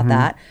talking about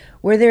that,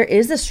 where there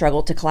is a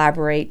struggle to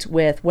collaborate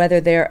with, whether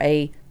they're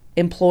a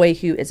employee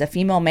who is a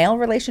female-male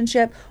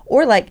relationship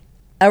or like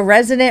a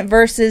resident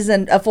versus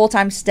a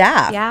full-time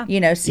staff,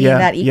 seeing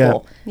that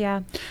equal.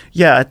 Yeah.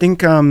 Yeah, I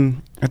think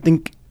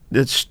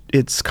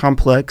it's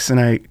complex,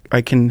 and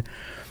I can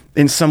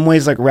in some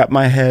ways like wrap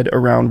my head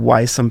around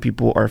why some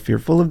people are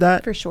fearful of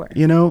that. For sure.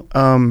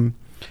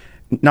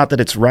 Not that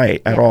it's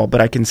right at all,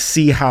 but I can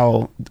see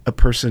how a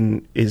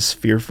person is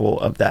fearful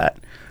of that.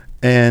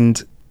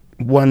 And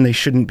one, they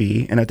shouldn't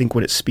be. And I think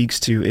what it speaks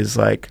to is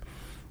like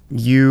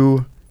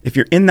if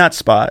you're in that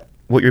spot,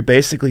 what you're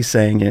basically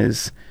saying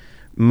is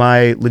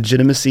my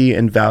legitimacy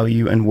and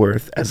value and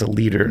worth as a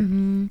leader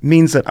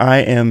means that I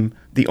am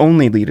the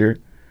only leader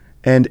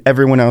and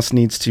everyone else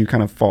needs to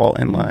kind of fall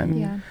in line.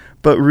 Yeah.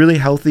 But really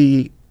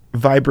healthy,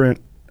 vibrant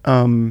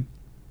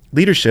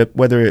leadership,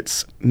 whether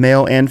it's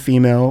male and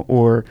female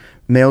or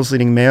males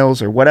leading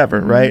males or whatever,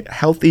 right?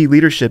 Healthy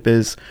leadership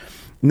is,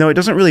 no, it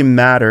doesn't really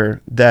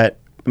matter that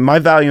my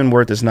value and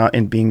worth is not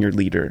in being your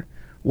leader.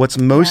 What's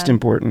most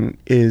important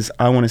is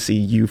I want to see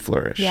you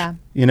flourish. Yeah.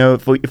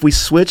 If we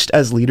switched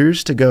as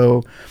leaders to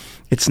go,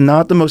 it's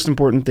not the most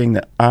important thing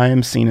that I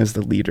am seen as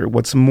the leader.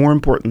 What's more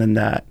important than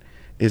that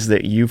is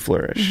that you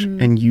flourish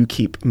and you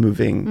keep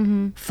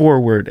moving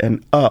forward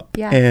and up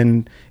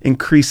and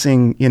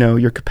increasing,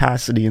 your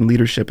capacity and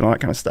leadership and all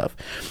that kind of stuff.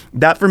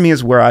 That for me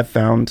is where I've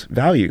found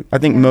value. I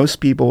think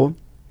most people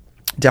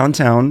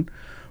downtown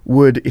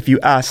would, if you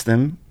asked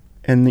them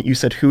and you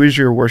said, who is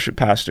your worship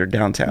pastor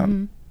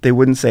downtown? They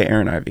wouldn't say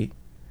Aaron Ivey.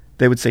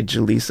 They would say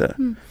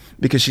Jaleesa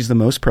because she's the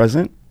most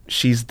present.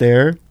 She's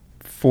there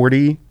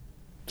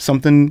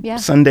 40-something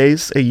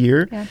Sundays a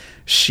year. Yeah.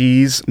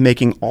 She's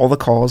making all the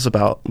calls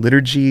about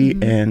liturgy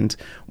and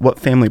what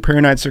family prayer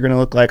nights are going to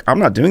look like. I'm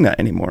not doing that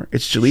anymore.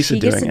 It's Jaleesa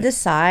doing it. She gets to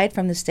decide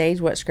from the stage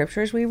what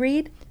scriptures we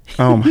read.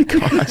 Oh my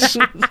gosh.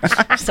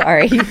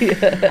 Sorry.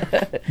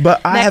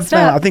 But I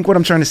think what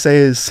I'm trying to say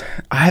is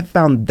I have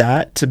found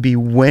that to be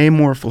way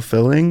more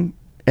fulfilling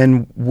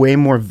and way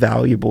more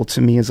valuable to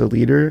me as a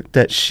leader,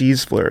 that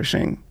she's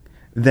flourishing,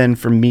 than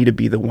for me to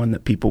be the one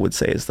that people would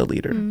say is the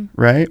leader,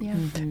 right? Yeah.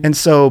 And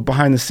so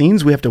behind the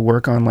scenes, we have to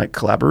work on like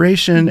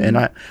collaboration,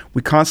 and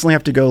we constantly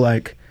have to go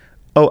like,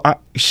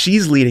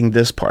 she's leading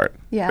this part.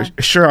 Yeah.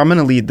 Sure, I'm going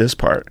to lead this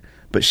part,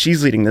 but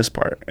she's leading this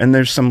part. And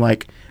there's some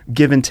like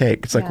give and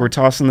take. It's like we're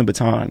tossing the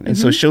baton. And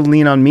so she'll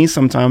lean on me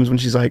sometimes when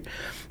she's like,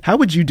 how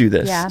would you do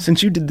this? Yeah.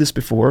 Since you did this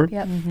before,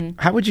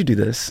 how would you do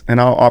this? And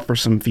I'll offer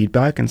some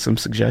feedback and some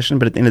suggestion,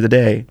 but at the end of the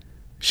day,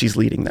 she's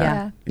leading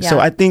that. Yeah. So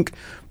I think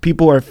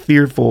people are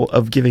fearful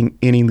of giving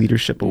any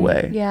leadership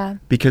away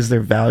because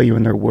their value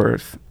and their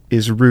worth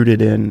is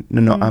rooted in,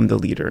 no, I'm the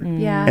leader.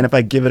 Yeah. And if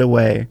I give it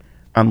away,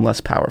 I'm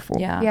less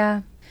powerful.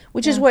 Yeah.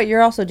 Which is what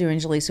you're also doing,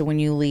 Jaleesa, when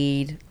you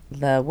lead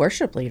the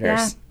worship leaders.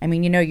 Yeah. I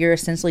mean, you're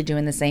essentially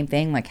doing the same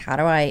thing. Like, how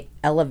do I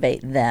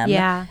elevate them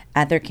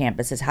at their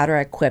campuses? How do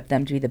I equip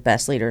them to be the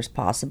best leaders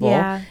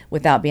possible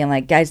without being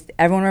like, guys,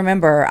 everyone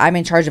remember, I'm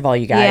in charge of all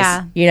you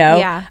guys,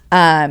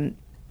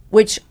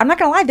 which I'm not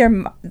going to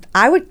lie,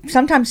 I would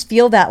sometimes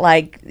feel that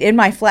like in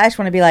my flesh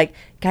want to be like,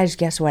 guys,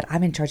 guess what?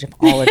 I'm in charge of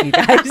all of you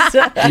guys. It's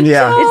such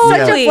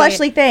a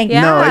fleshly thing.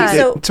 Yeah.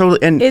 No, totally.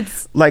 And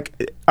it's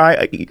like,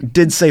 I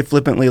did say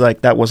flippantly,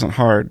 like, that wasn't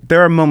hard.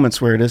 There are moments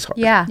where it is hard.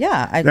 Yeah.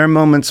 Yeah. There are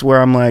moments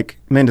where I'm like,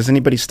 man, does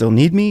anybody still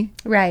need me?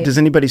 Right. Does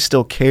anybody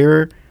still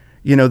care?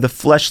 You know, the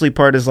fleshly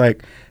part is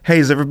like, hey,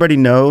 does everybody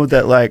know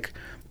that like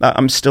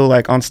I'm still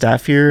like on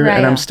staff here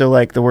and I'm still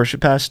like the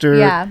worship pastor?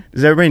 Yeah.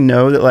 Does everybody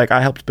know that like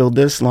I helped build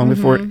this long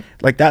before?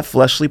 Like that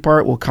fleshly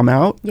part will come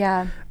out.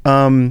 Yeah.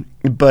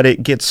 But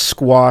it gets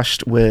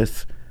squashed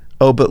with,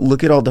 oh, but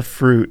look at all the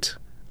fruit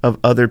of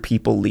other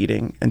people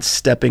leading and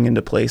stepping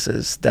into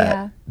places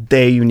that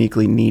they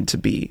uniquely need to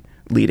be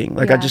leading.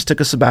 Like I just took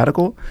a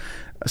sabbatical.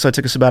 So I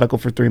took a sabbatical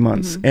for 3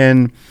 months.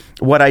 And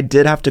what I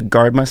did have to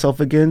guard myself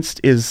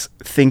against is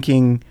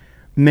thinking,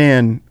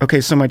 man,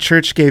 okay, so my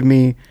church gave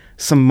me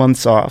some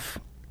months off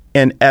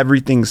and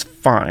everything's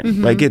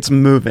fine. Like it's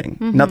moving.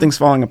 Nothing's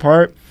falling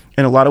apart.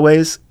 In a lot of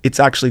ways, it's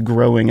actually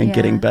growing and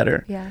getting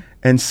better. Yeah.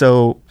 And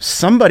so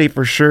somebody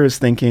for sure is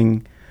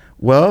thinking,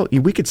 well,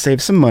 we could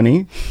save some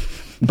money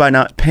by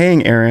not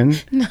paying Aaron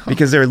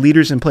because there are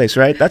leaders in place,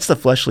 right? That's the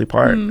fleshly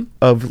part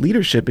of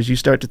leadership is you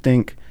start to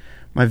think,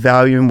 my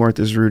value and worth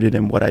is rooted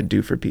in what I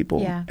do for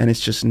people. Yeah. And it's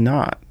just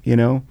not, you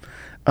know?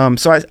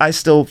 So I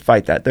still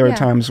fight that. There are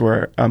times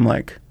where I'm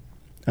like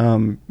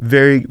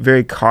very,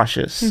 very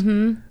cautious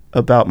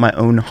about my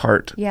own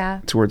heart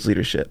towards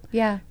leadership.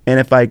 Yeah.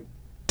 And if I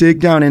dig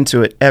down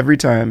into it every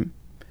time,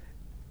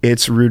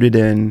 it's rooted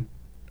in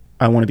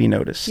I want to be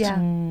noticed. Yeah.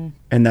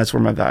 And that's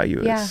where my value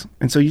is. Yeah.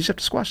 And so you just have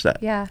to squash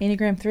that. Yeah.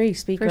 Enneagram 3,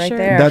 speak For right sure.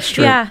 there. That's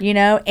true. Yeah. You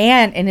know,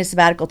 and in his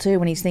sabbatical too,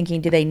 when he's thinking,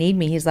 do they need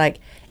me? He's like,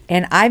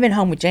 and I've been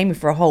home with Jamie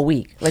for a whole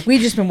week. Like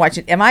we've just been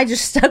watching. Am I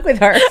just stuck with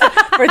her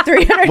for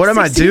 365 What am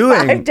I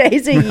doing?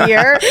 days a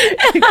year?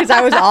 Because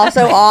I was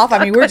also off.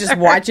 I mean, we're just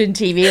watching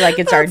TV like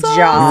it's our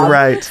job.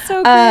 Right.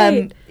 So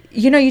great.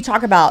 You know, you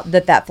talk about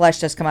that flesh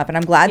does come up, and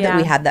I'm glad that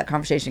we had that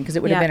conversation because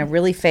it would have been a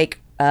really fake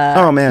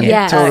oh man,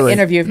 totally.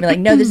 interview of me like,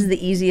 no, this is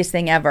the easiest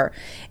thing ever.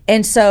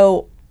 And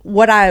so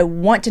what I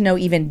want to know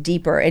even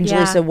deeper, and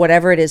Jaleesa,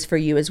 whatever it is for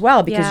you as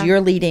well, because you're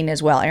leading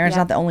as well. Aaron's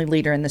not the only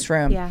leader in this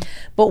room. Yeah.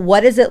 But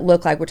what does it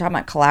look like? We're talking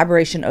about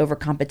collaboration over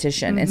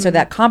competition. And so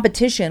that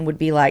competition would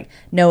be like,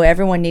 no,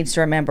 everyone needs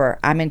to remember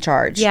I'm in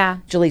charge. Yeah.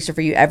 Jaleesa,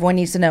 for you, everyone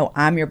needs to know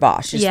I'm your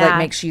boss. Just like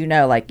make sure you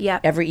know, like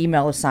every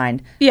email is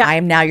signed. Yeah. I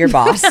am now your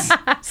boss.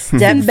 Step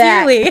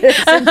Sincerely. back.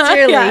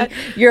 Sincerely.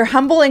 Your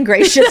humble and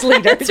gracious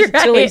leader,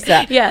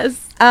 Jaleesa.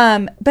 Yes.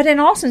 But in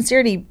all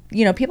sincerity,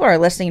 you know, people are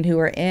listening who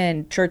are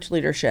in church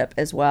leadership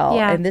as well.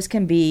 Yeah. And this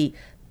can be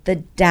the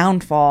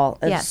downfall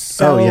of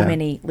so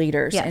many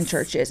leaders in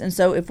churches. And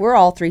so if we're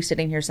all three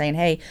sitting here saying,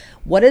 hey,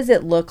 what does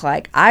it look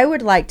like? I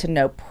would like to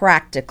know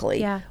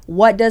practically,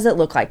 what does it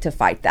look like to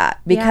fight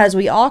that? Because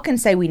we all can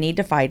say we need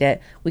to fight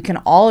it. We can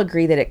all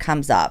agree that it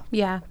comes up.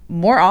 Yeah.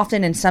 More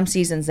often in some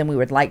seasons than we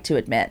would like to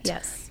admit.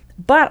 Yes.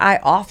 But I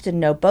often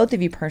know both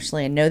of you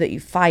personally and know that you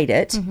fight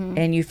it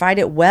and you fight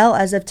it well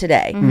as of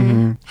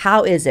today.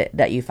 How is it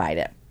that you fight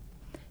it?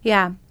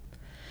 Yeah.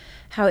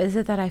 How is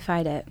it that I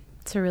fight it?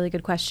 It's a really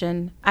good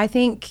question. I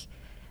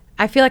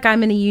feel like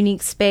I'm in a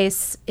unique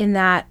space in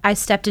that I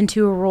stepped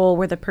into a role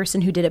where the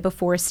person who did it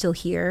before is still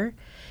here.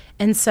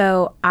 And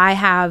so I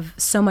have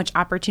so much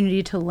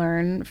opportunity to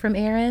learn from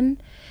Aaron.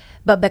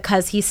 But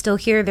because he's still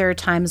here, there are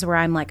times where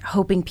I'm like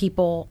hoping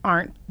people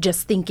aren't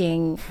just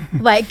thinking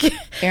like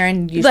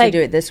Aaron used to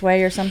do it this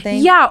way or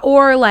something. Yeah,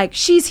 or like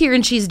she's here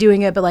and she's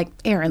doing it, but like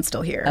Aaron's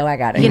still here. Oh, I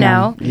got it. You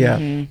know?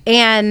 Yeah.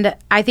 And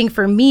I think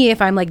for me,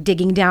 if I'm like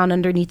digging down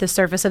underneath the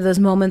surface of those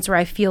moments where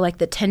I feel like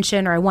the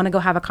tension or I want to go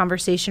have a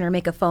conversation or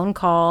make a phone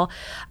call,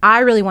 I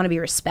really want to be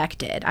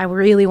respected. I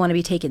really want to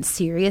be taken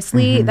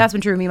seriously. That's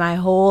been true of me my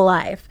whole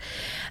life.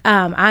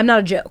 I'm not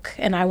a joke,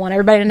 and I want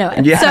everybody to know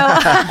it. Yeah.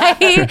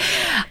 So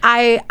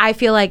I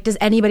feel like, does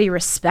anybody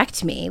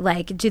respect me?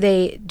 Like, do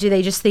they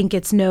just think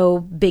it's no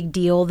big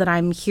deal that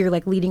I'm here,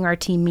 like leading our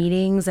team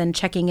meetings and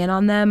checking in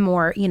on them,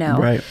 or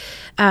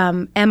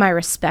am I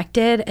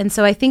respected? And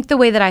so I think the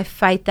way that I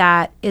fight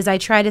that is I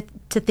try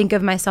to think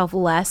of myself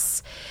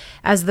less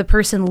as the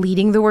person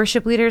leading the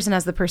worship leaders and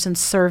as the person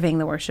serving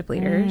the worship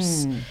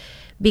leaders.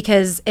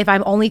 Because if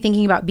I'm only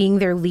thinking about being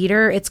their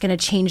leader, it's going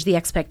to change the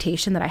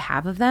expectation that I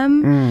have of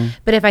them.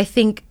 But if I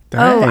think,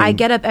 I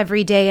get up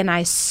every day and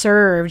I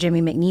serve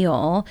Jimmy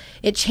McNeil,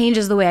 it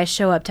changes the way I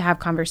show up to have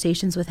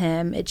conversations with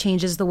him. It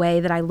changes the way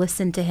that I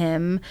listen to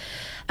him.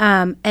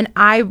 And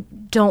I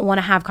don't want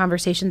to have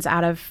conversations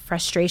out of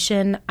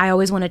frustration. I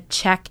always want to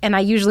check, and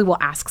I usually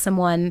will ask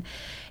someone,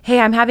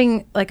 hey, I'm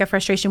having like a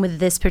frustration with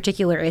this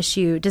particular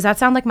issue. Does that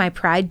sound like my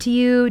pride to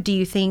you? Do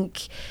you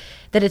think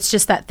that it's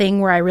just that thing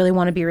where I really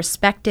want to be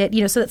respected,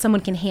 so that someone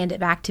can hand it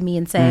back to me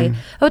and say,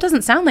 oh, it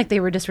doesn't sound like they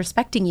were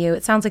disrespecting you.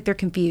 It sounds like they're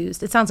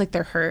confused. It sounds like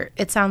they're hurt.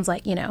 It sounds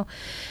like,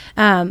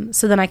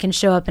 so then I can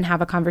show up and have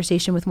a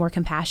conversation with more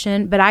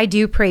compassion. But I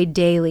do pray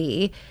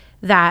daily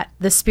that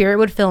the Spirit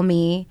would fill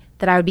me,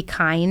 that I would be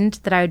kind,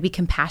 that I would be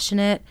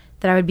compassionate,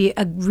 that I would be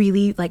a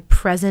really like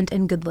present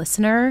and good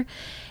listener,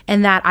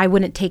 and that I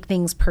wouldn't take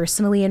things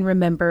personally and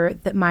remember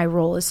that my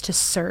role is to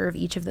serve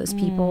each of those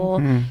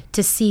people,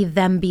 to see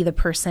them be the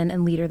person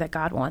and leader that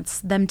God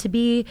wants them to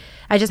be.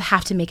 I just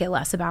have to make it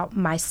less about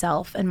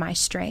myself and my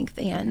strength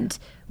and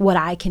what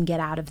I can get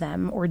out of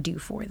them or do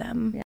for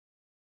them. Yeah.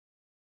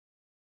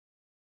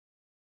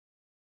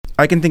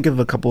 I can think of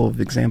a couple of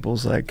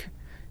examples, like,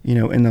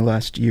 in the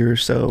last year or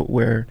so,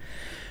 where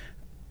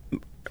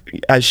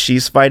as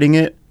she's fighting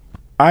it,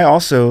 I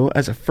also,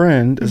 as a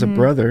friend, as a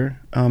brother,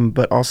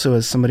 but also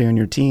as somebody on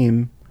your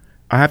team,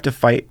 I have to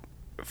fight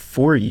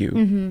for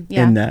you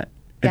in that,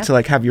 and to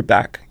like have your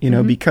back,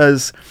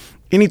 because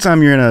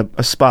anytime you're in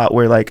a spot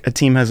where like a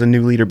team has a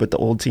new leader, but the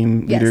old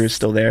team leader is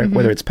still there,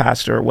 whether it's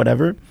pastor or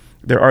whatever,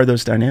 there are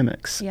those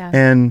dynamics. Yeah.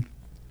 And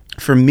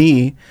for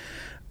me,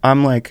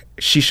 I'm like,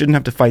 she shouldn't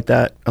have to fight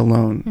that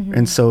alone.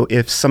 And so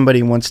if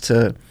somebody wants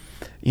to,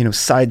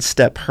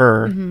 sidestep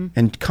her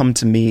and come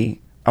to me,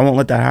 I won't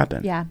let that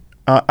happen. Yeah.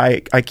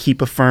 I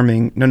keep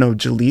affirming, no,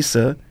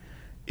 Jaleesa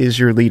is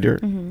your leader.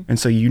 And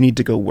so you need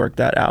to go work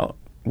that out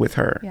with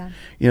her.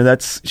 Yeah.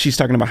 She's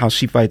talking about how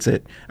she fights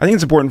it. I think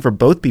it's important for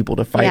both people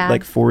to fight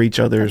like for each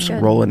other's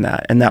role in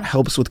that. And that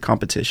helps with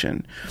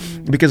competition.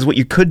 Because what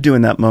you could do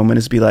in that moment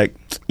is be like,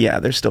 yeah,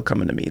 they're still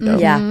coming to me though.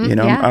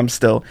 I'm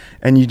still,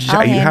 and you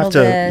have to,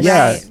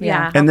 this.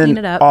 And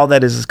then all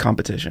that is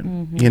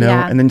competition,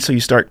 and then so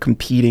you start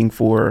competing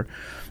for,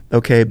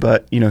 okay,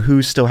 but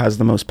who still has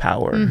the most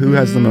power? Who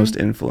has the most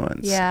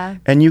influence? Yeah.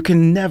 And you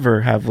can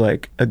never have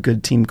like a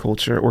good team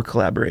culture or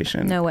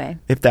collaboration. No way.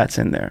 If that's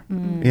in there,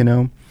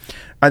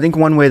 I think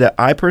one way that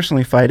I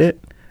personally fight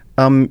it,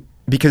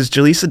 because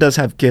Jaleesa does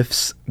have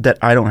gifts that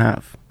I don't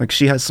have. Like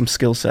she has some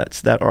skill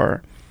sets that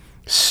are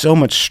so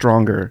much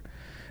stronger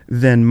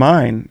than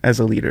mine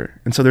as a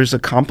leader. And so there's a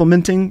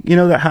complimenting,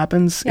 that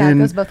happens it in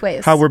goes both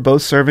ways. How we're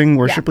both serving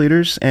worship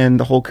leaders and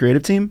the whole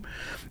creative team.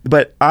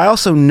 But I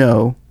also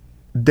know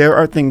there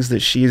are things that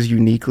she is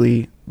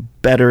uniquely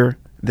better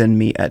than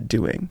me at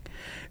doing.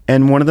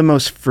 And one of the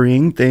most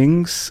freeing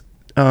things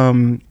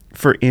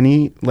for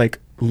any like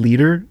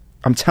leader,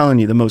 I'm telling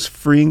you, the most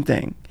freeing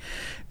thing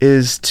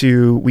is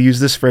we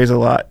use this phrase a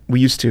lot. We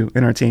used to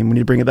in our team. We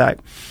need to bring it back.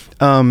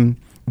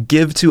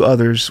 Give to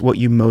others what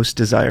you most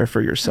desire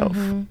for yourself.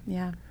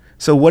 Yeah.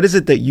 So what is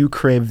it that you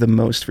crave the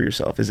most for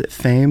yourself? Is it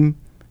fame?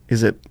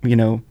 Is it,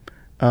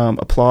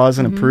 applause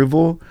and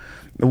approval?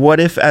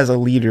 What if as a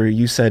leader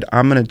you said,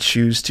 I'm going to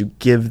choose to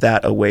give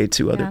that away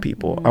to other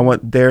people. I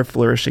want their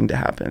flourishing to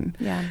happen.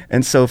 Yeah.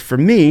 And so for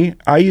me,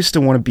 I used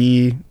to want to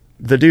be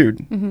the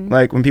dude.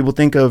 Like when people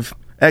think of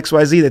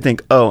XYZ, they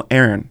think, oh,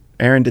 Aaron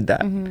did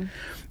that.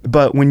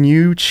 But when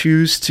you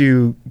choose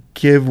to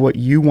give what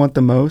you want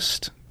the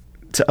most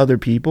to other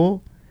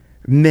people,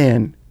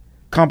 man,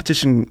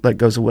 competition like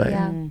goes away.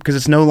 Because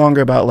it's no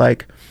longer about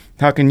like,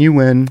 how can you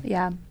win?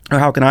 Or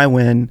how can I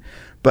win?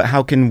 But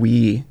how can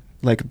we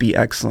like be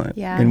excellent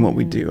in what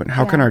we do, and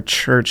how can our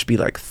church be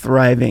like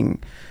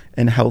thriving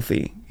and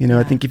healthy?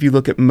 I think if you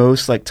look at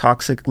most like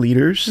toxic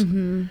leaders,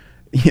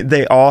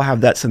 they all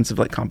have that sense of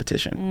like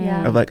competition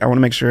of like, I want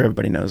to make sure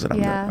everybody knows that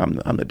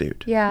I'm the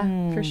dude.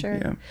 Yeah, for sure.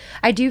 Yeah.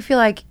 I do feel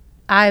like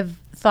I've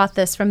thought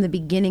this from the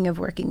beginning of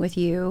working with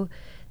you,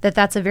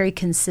 that's a very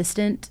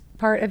consistent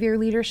part of your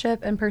leadership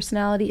and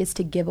personality is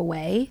to give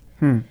away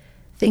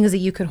things that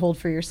you could hold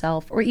for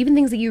yourself, or even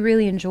things that you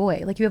really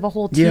enjoy. Like you have a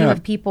whole team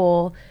of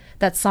people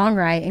that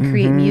songwrite and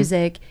create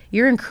music.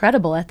 You're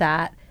incredible at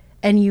that,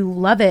 and you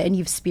love it, and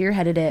you've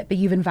spearheaded it, but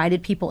you've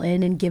invited people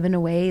in and given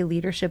away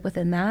leadership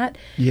within that.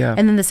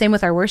 And then the same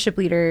with our worship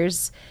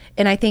leaders.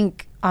 And I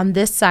think on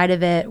this side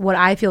of it, what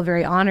I feel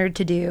very honored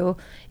to do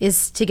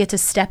is to get to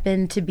step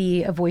in to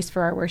be a voice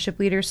for our worship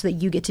leaders, so that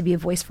you get to be a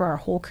voice for our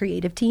whole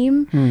creative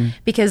team.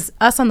 Because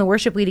us on the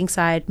worship leading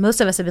side,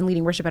 most of us have been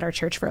leading worship at our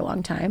church for a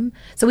long time.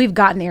 So we've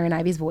gotten Aaron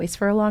Ivey's voice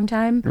for a long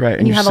time. Right.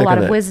 And you have a lot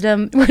of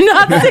wisdom. We're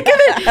not sick of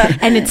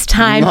it. And it's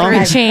time for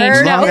a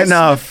change. Long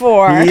enough.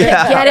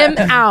 Get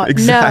him out.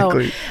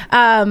 Exactly.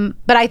 No.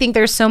 But I think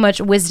there's so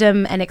much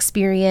wisdom and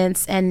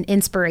experience and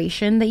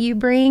inspiration that you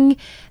bring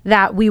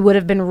that we would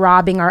have been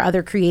robbing our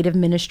other creative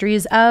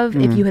ministries of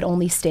if you had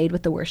only stayed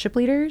with the worship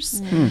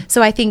leaders.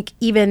 So I think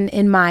even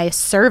in my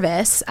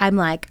service, I'm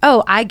like,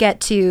 oh, I get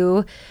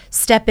to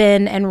step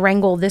in and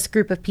wrangle this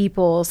group of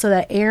people so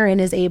that Aaron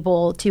is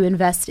able to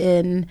invest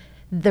in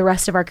the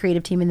rest of our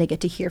creative team, and they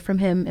get to hear from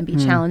him and be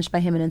challenged by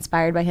him and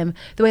inspired by him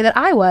the way that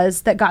I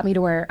was, that got me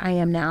to where I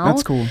am now.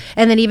 That's cool.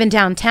 And then even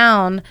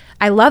downtown,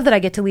 I love that I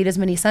get to lead as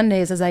many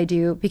Sundays as I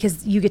do,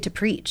 because you get to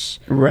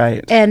preach.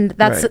 Right. And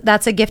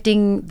that's a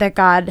gifting that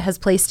God has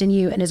placed in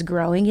you and is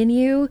growing in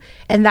you.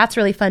 And that's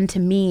really fun to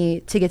me,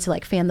 to get to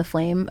like fan the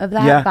flame of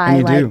that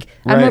by like,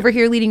 I'm over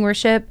here leading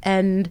worship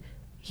and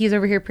he's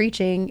over here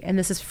preaching, and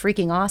this is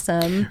freaking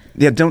awesome.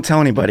 Yeah, don't tell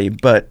anybody.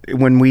 But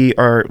when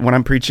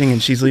I'm preaching and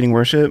she's leading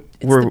worship,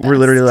 we're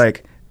literally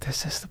like,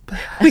 this is the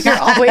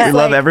best. We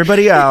love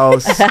everybody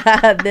else.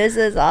 This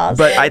is awesome.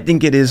 But I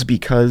think it is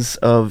because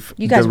of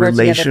you guys the worked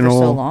together for so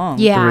relational, long.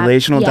 the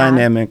relational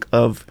dynamic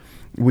of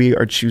we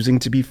are choosing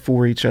to be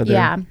for each other.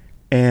 Yeah.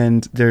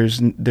 And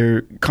there's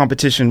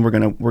competition. We're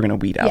gonna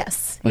weed out.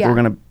 Yes. We're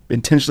gonna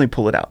intentionally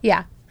pull it out.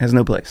 Yeah. Has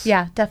no place.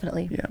 Yeah,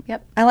 definitely. Yeah.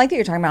 Yep. I like that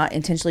you're talking about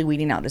intentionally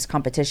weeding out this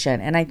competition.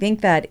 And I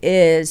think that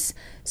is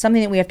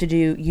something that we have to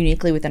do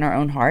uniquely within our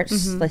own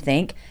hearts, I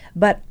think.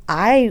 But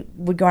I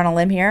would go on a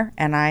limb here,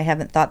 and I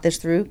haven't thought this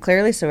through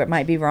clearly, so it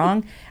might be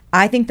wrong.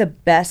 I think the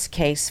best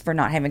case for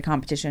not having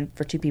competition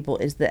for two people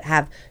is that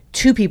have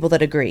two people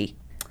that agree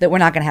that we're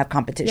not going to have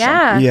competition.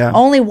 Yeah.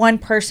 Only one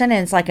person,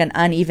 and it's like an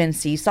uneven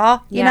seesaw,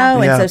 you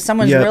know? And so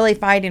someone's really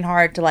fighting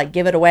hard to like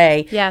give it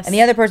away. Yes. And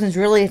the other person's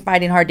really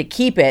fighting hard to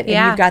keep it.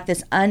 And you've got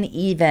this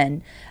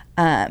uneven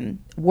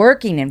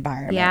working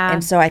environment. Yeah.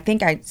 And so I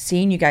think I've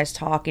seen you guys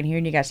talk and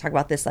hearing you guys talk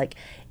about this like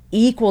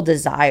equal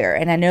desire.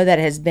 And I know that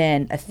has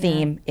been a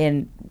theme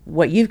in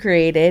what you've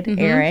created,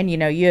 Aaron. You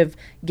know, you have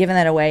given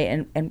that away,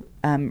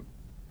 and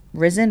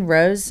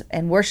rose,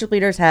 and worship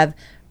leaders have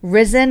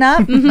risen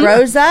up,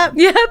 rose up,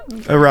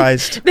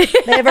 Arised. they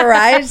have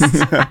arised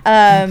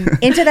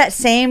into that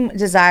same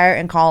desire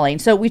and calling.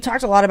 So we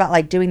talked a lot about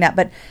like doing that,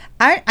 but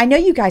I know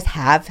you guys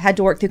have had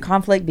to work through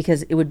conflict,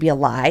 because it would be a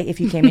lie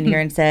if you came in here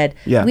and said,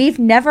 we've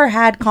never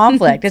had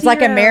conflict. It's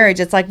like a marriage.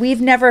 It's like,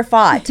 we've never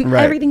fought.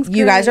 Right. Everything's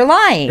You great. guys are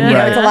lying. You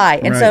know, it's a lie.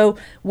 And Right. so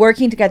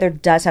working together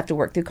does have to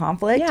work through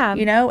conflict, Yeah.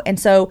 you know? And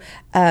so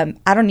I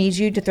don't need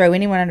you to throw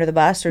anyone under the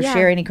bus or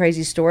share any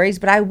crazy stories,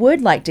 but I would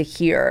like to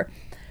hear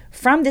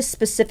from this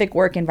specific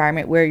work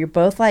environment where you're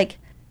both like,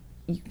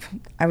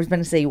 I was going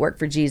to say you work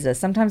for Jesus.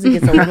 Sometimes it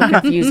gets a little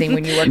confusing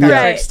when you work on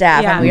church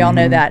staff, and we all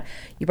know that.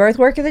 You both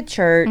work at the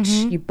church.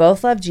 You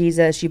both love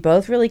Jesus. You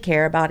both really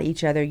care about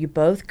each other. You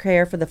both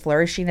care for the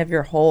flourishing of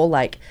your whole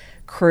like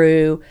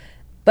crew.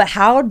 But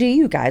how do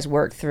you guys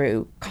work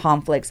through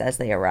conflicts as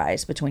they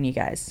arise between you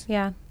guys?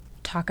 Yeah.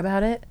 Talk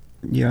about it.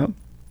 Yeah.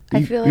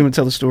 I feel like- you want to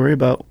tell the story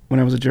about when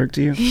I was a jerk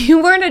to you?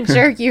 You weren't a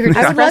jerk. You were just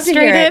I'd love to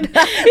hear it.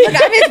 frustrated.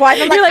 Look, I'm his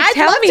wife. I'm like, You're like, I'd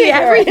tell love me to hear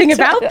everything it.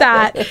 about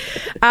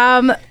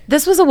that.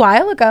 This was a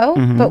while ago,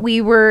 but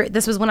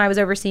this was when I was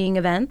overseeing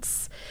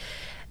events.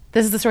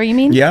 This is the story you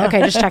mean? Yeah.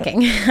 Okay, just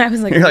checking. I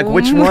was like, You're like,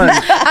 which one?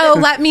 Oh,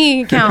 let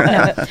me count.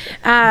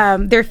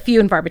 No. They're few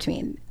and far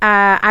between.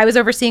 I was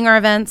overseeing our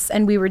events,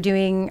 and we were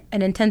doing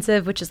an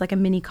intensive, which is like a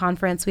mini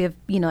conference. We have,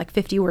 like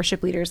 50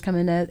 worship leaders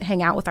coming to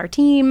hang out with our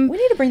team. We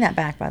need to bring that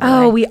back, by the way.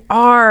 Oh, we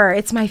are.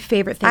 It's my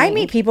favorite thing. I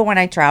meet people when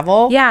I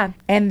travel. Yeah.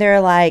 And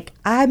they're like,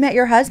 I met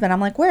your husband. I'm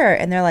like, where?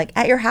 And they're like,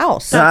 at your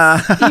house. You're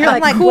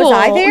I'm like, cool. was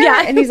I there?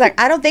 Yeah. And he's like,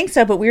 I don't think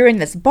so, but we were in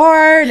this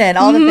barn and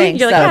all the things.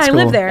 You're like, So- yeah, I cool.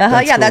 live there.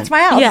 That's yeah, cool. that's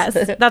my house. Yes,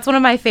 that's one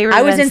of my favorite.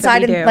 I was events that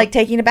inside we and do. like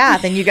taking a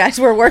bath, and you guys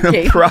were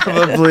working.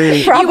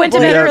 Probably. You went to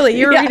bed early.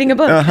 You were Yeah. reading a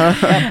book.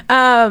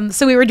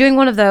 So we were doing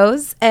one of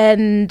those,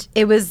 and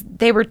they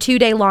were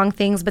 2-day long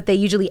things, but they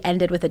usually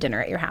ended with a dinner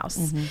at your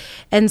house.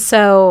 And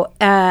so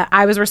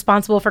I was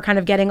responsible for kind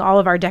of getting all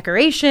of our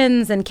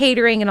decorations and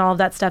catering and all of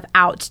that stuff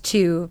out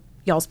to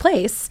y'all's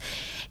place.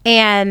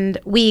 And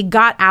we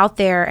got out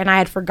there, and I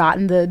had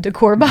forgotten the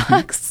decor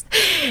box.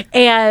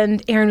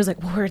 And Aaron was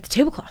like, well, where are the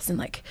tablecloths? And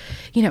like,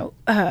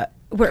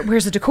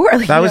 where's the decor?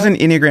 Like, That was in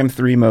Enneagram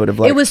 3 mode of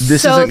like, It was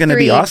this so isn't going to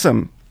be 3.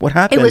 awesome. What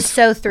happened? It was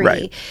so 3.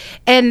 Right.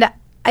 And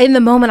in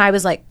the moment, I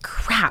was like,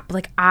 crap,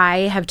 like I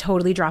have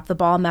totally dropped the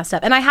ball and messed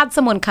up. And I had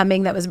someone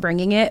coming that was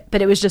bringing it,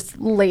 but it was just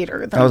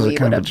later than I was we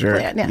kind would of a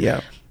have jerk. planned.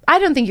 Yeah. I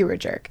don't think you were a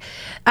jerk.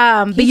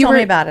 But He you told were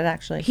me about it,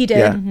 actually. He did.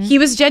 Yeah. He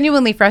was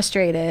genuinely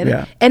frustrated.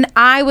 Yeah. And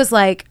I was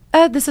like,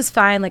 this is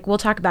fine. Like, we'll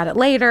talk about it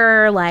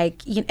later.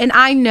 Like, and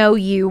I know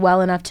you well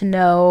enough to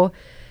know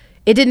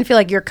it didn't feel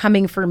like you're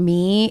coming for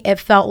me. It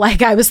felt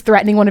like I was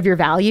threatening one of your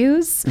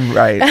values.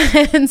 Right.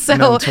 And so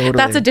No, totally.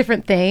 that's a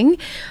different thing.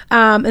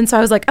 And so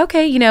I was like,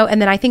 okay, and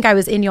then I think I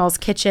was in y'all's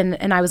kitchen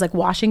and I was like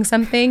washing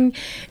something,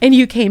 and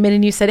you came in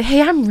and you said,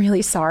 hey, I'm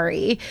really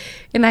sorry.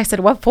 And I said,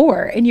 what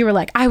for? And you were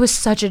like, I was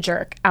such a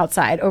jerk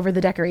outside over the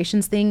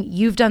decorations thing.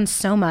 You've done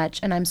so much,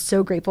 and I'm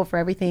so grateful for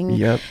everything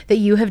Yep. that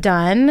you have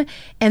done.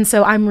 And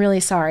so I'm really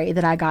sorry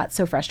that I got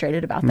so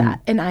frustrated about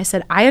that. And I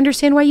said, I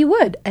understand why you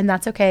would, and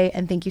that's okay.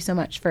 And thank you so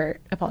much for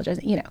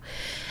apologizing,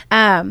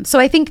 So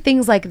I think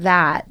things like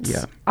that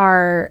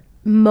are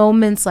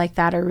moments like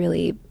that are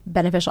really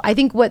beneficial. I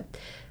think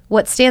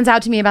what stands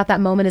out to me about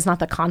that moment is not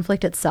the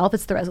conflict itself,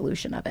 it's the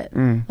resolution of it.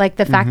 Like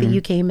the fact that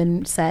you came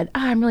and said,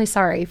 I'm really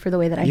sorry for the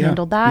way that I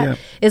handled that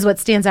is what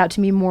stands out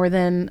to me more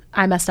than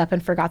I messed up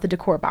and forgot the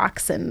decor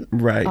box and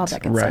all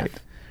that good stuff.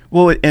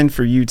 Well, and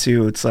for you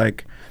too, it's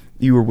like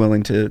you were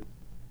willing to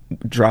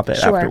drop it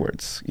Sure.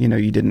 afterwards. You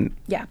didn't.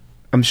 Yeah.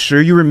 I'm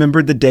sure you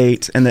remembered the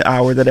date and the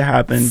hour that it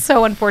happened.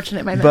 So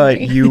unfortunate, my But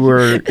memory. you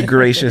were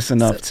gracious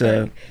enough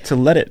to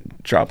let it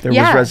drop. There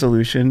was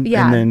resolution,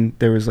 and then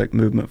there was like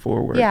movement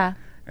forward. Yeah.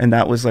 And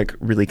that was like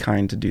really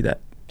kind to do that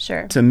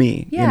Sure. to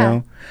me.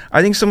 Yeah.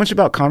 I think so much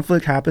about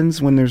conflict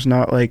happens when there's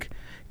not like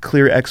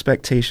clear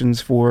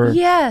expectations for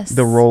Yes.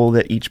 the role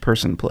that each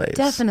person plays.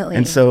 Definitely.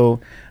 And so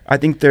I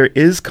think there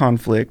is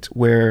conflict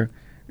where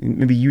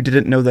maybe you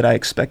didn't know that I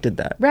expected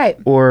that. Right.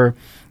 Or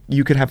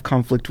you could have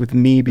conflict with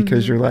me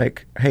because you're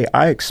like, hey,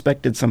 I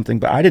expected something,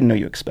 but I didn't know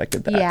you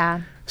expected that.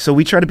 Yeah. So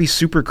we try to be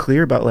super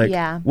clear about like,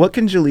 what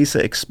can Jaleesa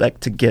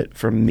expect to get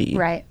from me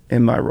Right.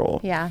 in my role?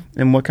 Yeah.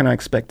 And what can I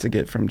expect to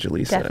get from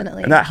Jaleesa?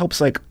 Definitely. And that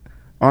helps like,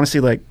 honestly,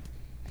 like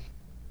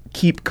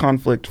keep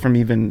conflict from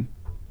even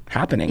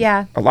happening.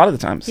 Yeah. A lot of the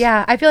times.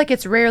 Yeah, I feel like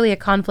it's rarely a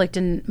conflict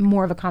and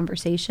more of a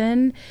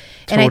conversation.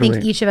 And I think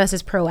Totally. each of us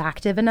is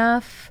proactive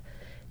enough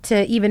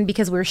to, even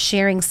because we're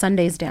sharing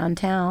Sundays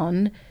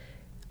downtown,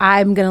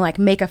 I'm going to like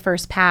make a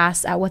first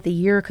pass at what the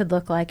year could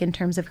look like in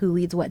terms of who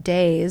leads what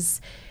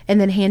days,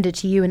 and then hand it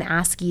to you and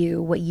ask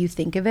you what you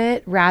think of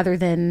it, rather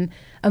than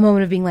a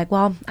moment of being like,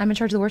 well, I'm in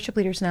charge of the worship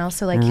leaders now,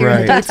 so like here are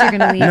the dates you're going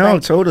to lead. No,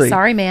 like, totally.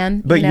 Sorry,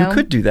 man. But you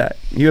could do that.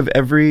 You have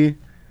every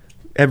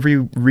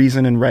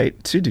reason and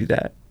right to do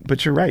that.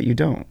 But you're right, you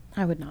don't.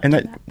 I would not. And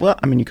do that. well,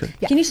 I mean, you could.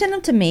 Can you send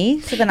them to me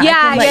so then I Yeah,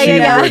 can let yeah, you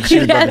yeah, know? yeah. She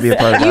would love to be a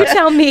part of that. You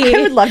tell me.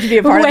 I would love to be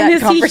a part of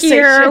that conversation. When is he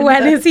here?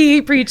 When is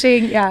he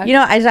preaching? Yeah. You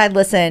know, as I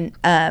listen,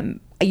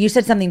 you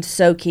said something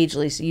so key,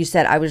 Jaleesa. You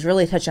said I was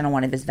really touching on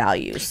one of his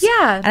values.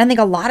 Yeah. And I think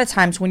a lot of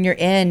times when you're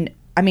in,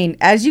 I mean,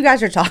 as you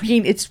guys are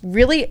talking, it's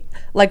really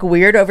like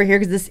weird over here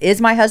because this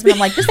is my husband. I'm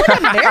like, this is like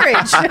a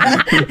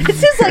marriage.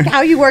 This is like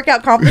how you work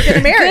out conflict in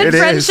a marriage. Good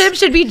friendship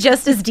should be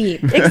just as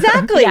deep.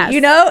 Exactly. Yes. You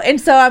know? And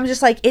so I'm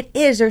just like, it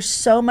is. There's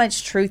so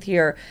much truth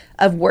here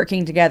of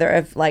working together,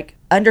 of like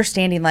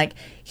understanding, like,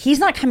 he's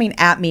not coming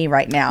at me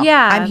right now.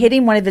 Yeah. I'm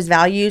hitting one of his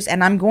values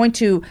and I'm going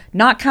to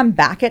not come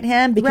back at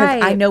him because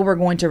Right. I know we're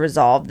going to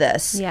resolve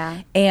this.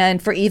 Yeah. And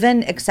for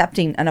even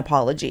accepting an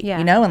apology, Yeah.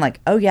 you know, and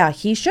like, oh yeah,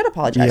 he should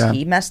apologize. Yeah.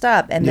 He messed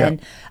up. And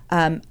then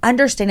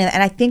understanding that.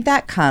 And I think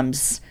that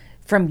comes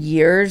from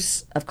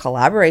years of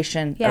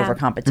collaboration Yeah. over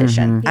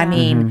competition. Mm-hmm. I Yeah.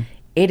 mean,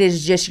 it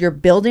is just you're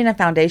building a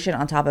foundation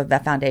on top of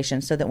that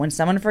foundation so that when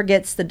someone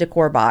forgets the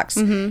decor box,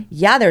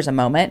 yeah, there's a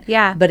moment.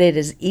 Yeah. But it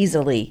is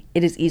easily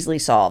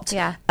solved.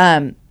 Yeah.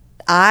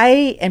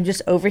 I am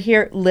just over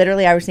here.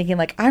 Literally, I was thinking,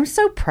 like, I'm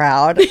so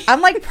proud.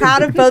 I'm like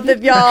proud of both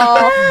of y'all.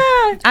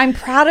 I'm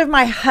proud of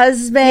my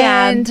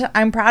husband. Yeah.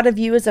 I'm proud of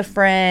you as a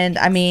friend.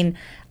 I mean,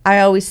 I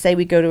always say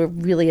we go to a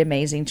really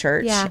amazing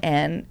church, Yeah.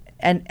 and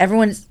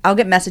everyone's, I'll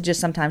get messages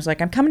sometimes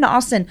like, I'm coming to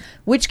Austin.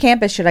 Which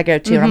campus should I go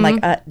to? And I'm like,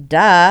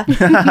 duh.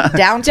 Downtown.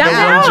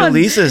 Downtown.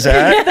 Jaleesa's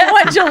at. The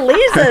one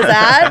Jaleesa's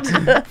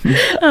at.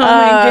 my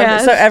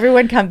gosh. So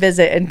everyone come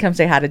visit and come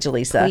say hi to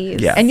Jaleesa.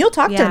 Please. Yeah. And you'll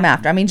talk to Yeah. them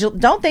after. I mean,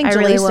 don't think I Jaleesa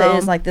really will.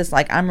 is like this,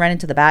 like, I'm running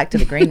to the back to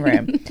the green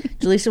room.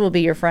 Jaleesa will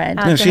be your friend.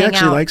 No, to she hang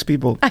actually out. likes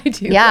people. I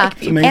do. Yeah. like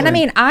people. And I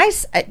mean,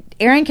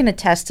 Aaron can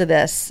attest to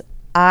this.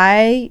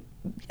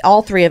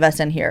 All three of us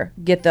in here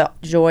get the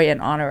joy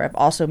and honor of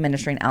also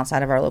ministering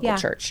outside of our local Yeah.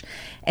 church.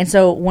 And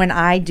so when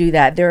I do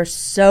that, there are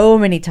so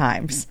many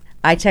times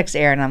I text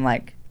Aaron, I'm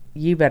like,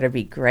 you better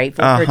be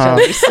grateful for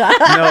Jaleesa.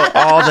 No,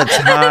 all the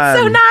time.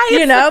 So nice.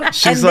 You know?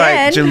 She's And like,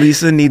 then-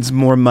 Jaleesa needs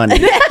more money.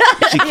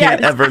 She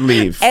can't ever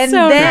leave. And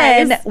So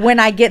then nice. when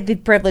I get the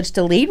privilege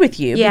to lead with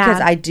you, Yeah.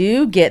 because I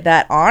do get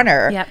that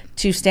honor Yep.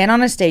 to stand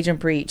on a stage and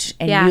preach,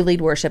 and Yeah. you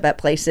lead worship at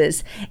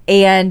places.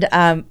 And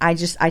I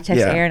text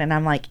Yeah. Aaron, and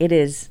I'm like, it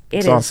is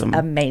awesome.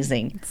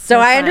 amazing. So So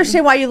I fun.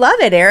 understand why you love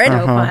it, Aaron.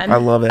 So fun. I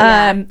love it.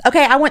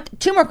 Okay, I want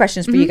two more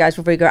questions for you guys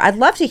before we go. I'd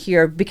love to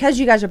hear, because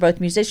you guys are both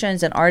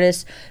musicians and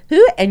artists,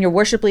 and your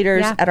worship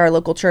leaders Yeah. at our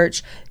local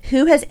church,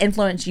 who has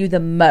influenced you the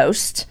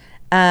most?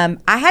 I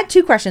had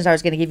two questions I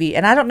was going to give you,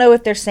 and I don't know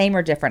if they're same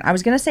or different. I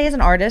was going to say as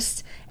an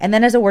artist, and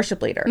then as a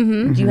worship leader.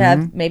 Do you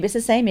have, maybe it's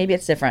the same, maybe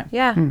it's different.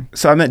 Yeah.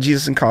 So I met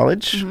Jesus in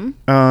college,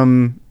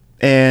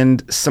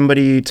 and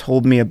somebody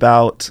told me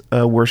about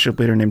a worship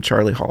leader named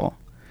Charlie Hall.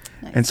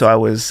 Nice. And so I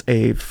was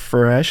a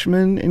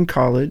freshman in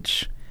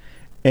college,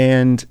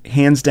 and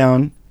hands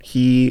down,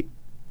 he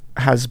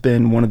has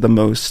been one of the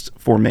most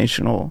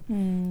formational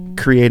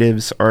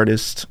creatives,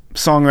 artists,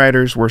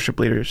 songwriters, worship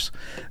leaders.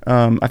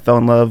 I fell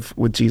in love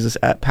with Jesus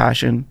at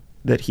Passion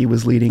that he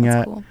was leading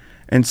at. cool.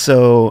 And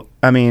so,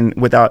 I mean,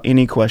 without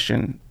any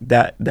question,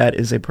 that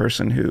is a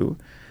person who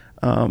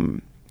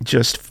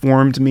just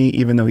formed me,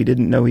 even though he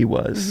didn't know he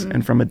was,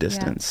 and from a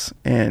distance.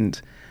 And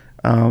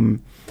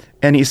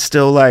he's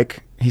still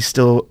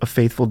a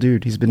faithful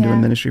dude. He's been Yeah.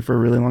 doing ministry for a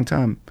really long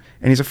time,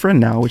 and he's a friend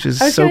now, which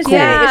is I was so gonna cool. say,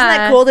 isn't Yeah.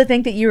 that cool to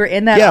think that you were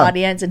in that Yeah.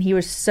 audience and he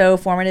was so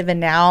formative, and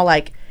now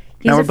like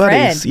he's Now a we're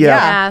buddies. friend.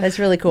 Yeah. That's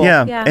really cool.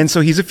 Yeah. Yeah. And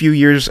so he's a few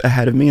years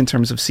ahead of me in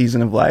terms of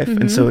season of life.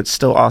 And so it's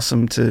still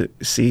awesome to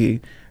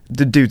see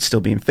the dude still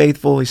being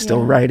faithful. He's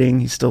still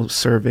writing. He's still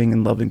serving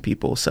and loving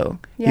people. So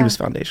he Yeah. was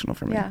foundational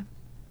for me. Yeah.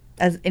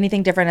 As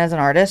anything different as an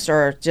artist,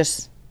 or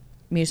just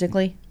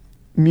musically,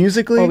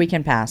 Musically, or we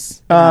can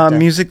pass. You don't have to-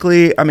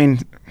 musically, I mean,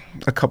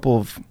 a couple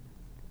of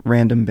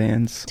random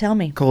bands. Tell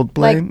me. Coldplay.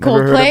 Like Ever heard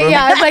of Coldplay. them?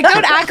 Yeah. I was like,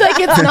 don't act like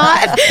it's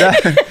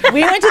not.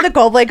 We went to the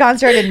Coldplay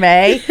concert in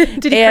May.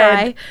 Did he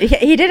and cry?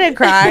 He didn't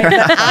cry.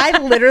 But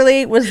I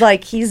literally was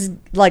like, he's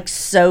like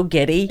so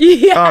giddy.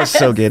 Oh,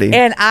 so giddy.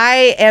 And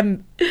I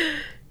am,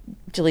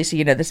 Jaleesa,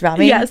 you know this about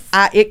me. Yes.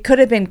 It could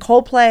have been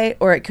Coldplay,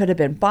 or it could have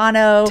been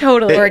Bono.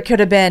 Totally. Or it could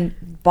have been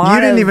Bono.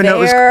 You didn't even know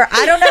it was.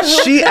 I don't know who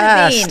it She could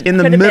have asked been. in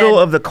the Could have middle been.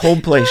 of the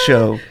Coldplay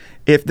show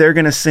if they're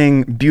gonna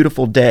sing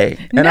 "Beautiful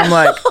Day," and I'm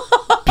like,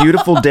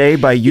 "Beautiful Day"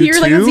 by U2. You're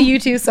like, it's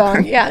a U2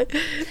 song. Yeah.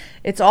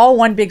 It's all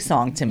one big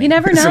song to me. You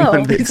never It's know.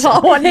 one big It's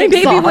all one Hey, big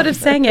baby song. would have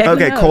sang it. Who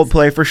Okay, knows?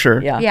 Coldplay for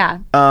sure. Yeah. Yeah.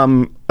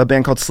 A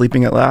band called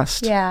Sleeping at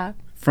Last. Yeah.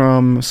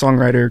 From a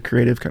songwriter,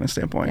 creative kind of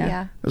standpoint.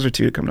 Yeah. Those are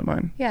two that come to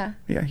mind. Yeah.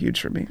 Yeah, huge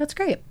for me. That's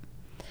great.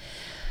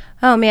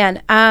 Oh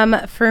man.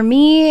 For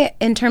me,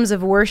 in terms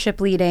of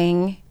worship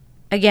leading,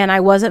 again, I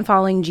wasn't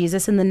following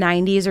Jesus in the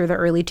 90s or the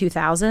early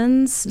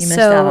 2000s. You missed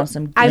out on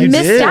some I good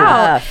missed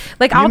out. stuff.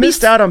 Like, You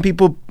missed out on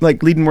people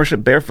like leading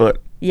worship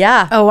barefoot.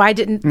 Yeah. Oh, I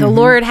didn't. The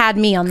Lord had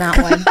me on that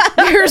one.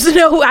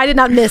 I did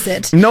not miss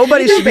it.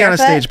 Nobody should be on a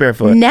stage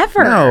barefoot.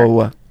 Never.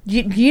 No.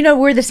 You know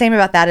we're the same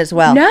about that as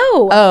well. No.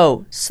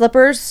 Oh,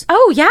 slippers.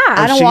 Oh, yeah.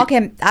 I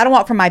don't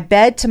walk from my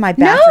bed to my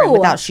bathroom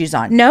without shoes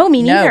on. No,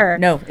 me neither.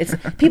 No. It's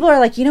people are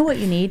like, you know what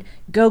you need?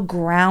 Go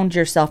ground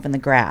yourself in the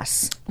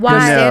grass. Why? Go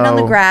stand on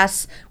the No.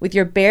 grass with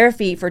your bare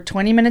feet for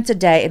 20 minutes a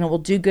day, and it will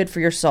do good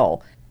for your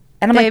soul.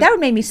 And I'm like, that would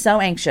make me so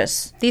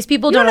anxious. These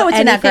people You don't know what's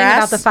in that anything grass.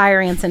 about the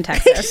fire ants in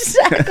Texas.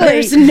 Exactly.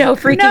 There's no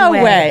freaking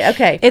way.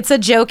 Okay. It's a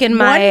joke in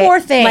my... One more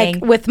thing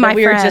like, with my that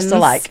we are friends. just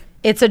alike.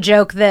 It's a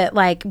joke that,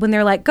 like, when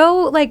they're like,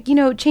 go, like,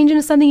 change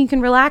into something you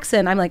can relax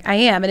in. I'm like, I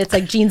am. And it's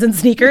like jeans and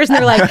sneakers. And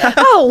they're like,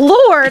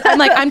 oh, Lord. I'm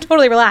like, I'm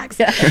totally relaxed.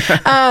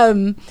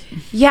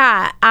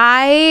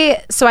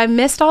 So I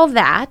missed all of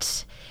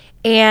that.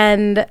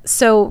 And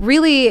so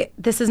really,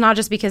 this is not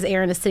just because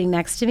Aaron is sitting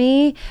next to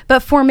me,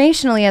 but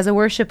formationally as a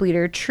worship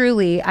leader,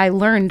 truly, I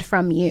learned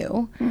from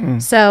you.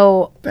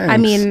 So, Thanks. I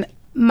mean,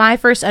 my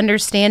first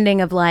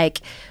understanding of like,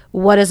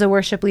 what does a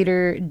worship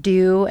leader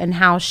do and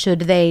how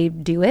should they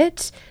do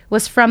it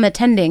was from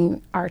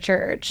attending our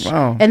church.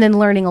 Wow. And then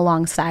learning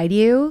alongside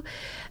you.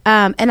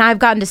 And I've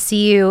gotten to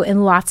see you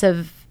in lots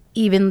of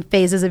even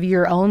phases of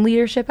your own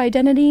leadership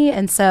identity.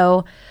 And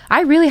so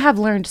I really have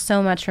learned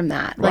so much from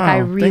that. Like, Wow, I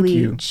thank really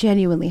you.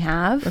 genuinely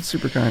have. That's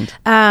super kind.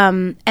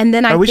 And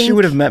then I I wish think, you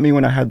would have met me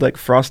when I had like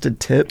frosted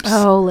tips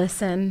Oh,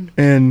 listen.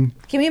 and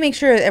Can we make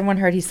sure everyone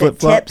heard he said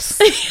flip-flops.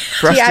 tips?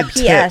 Frosted TIPS.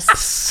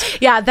 tips.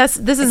 Yeah, this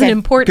is an Okay.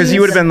 important. 'Cause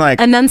you would have been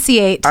like,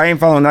 enunciate. I ain't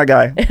following that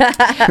guy.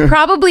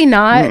 Probably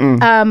not.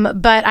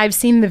 But I've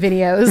seen the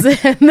videos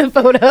and the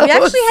photos. We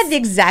actually had the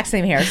exact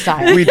same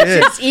hairstyle. We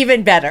did. It's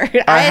even better.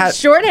 I had had-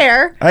 short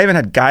hair. I even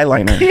had guy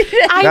liner.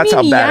 That's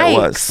how bad it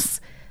was.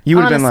 You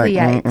would have been like,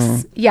 Honestly,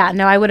 yikes. Yeah,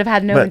 no, I would have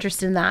had no But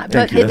interest in that.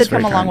 thank But you. It That's did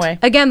come a very long kind.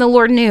 way. again, the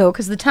Lord knew,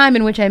 because the time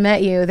in which I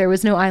met you, there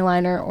was no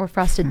eyeliner or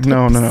frosted tips.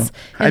 No.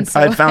 And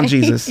I'd found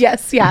Jesus.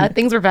 Yes, yeah,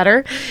 things were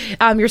better.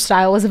 Your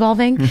style was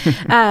evolving.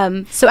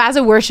 So as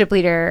a worship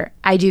leader,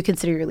 I do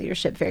consider your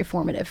leadership very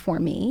formative for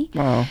me.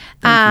 Wow.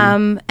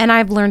 Thank you. And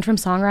I've learned from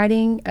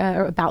songwriting,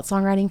 or about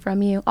songwriting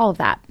from you, all of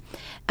that.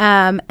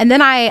 And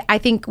then I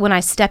think when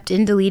I stepped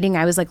into leading,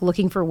 I was like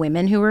looking for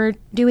women who were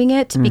doing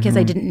it because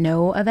I didn't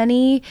know of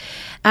any.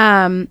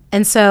 And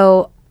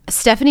so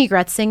Stephanie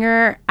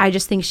Gretzinger, I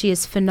just think she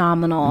is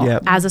phenomenal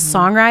Yep. as a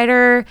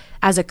songwriter,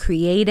 as a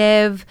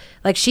creative.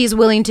 Like, she's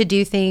willing to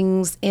do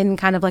things in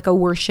kind of like a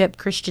worship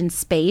Christian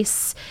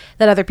space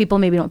that other people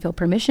maybe don't feel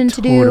permission to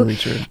do. Totally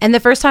true. And the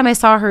first time I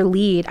saw her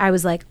lead, I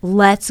was like,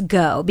 let's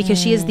go, because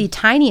she is the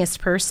tiniest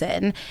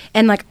person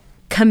and like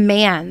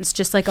commands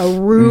just like a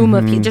room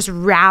of people, just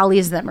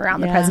rallies them around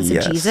the presence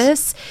Yes. of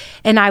Jesus.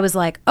 And I was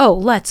like, oh,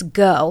 let's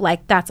go.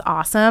 Like, that's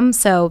awesome.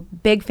 So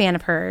big fan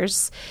of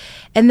hers.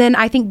 And then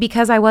I think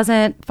because I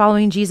wasn't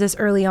following Jesus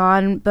early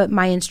on, but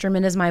my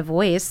instrument is my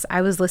voice,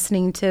 I was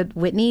listening to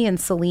Whitney and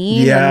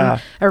Celine Yeah.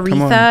 and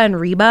Come on. Aretha and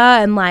Reba,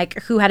 and like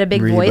who had a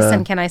big voice, Reba.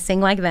 and can I sing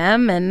like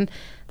them? And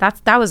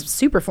that was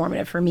super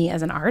formative for me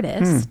as an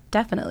artist.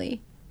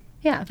 Definitely.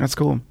 Yeah. That's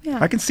cool. Yeah.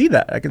 I can see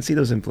that. I can see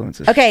those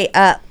influences. Okay,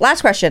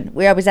 last question.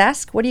 We always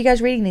ask, what are you guys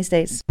reading these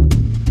days?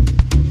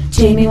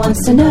 Jamie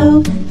wants to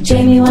know,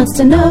 Jamie wants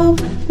to know,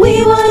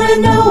 we want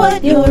to know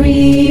what you're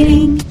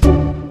reading.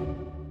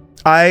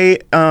 I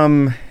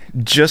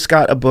just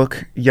got a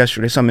book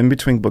yesterday, so I'm in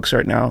between books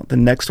right now. The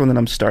next one that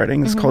I'm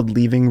starting is called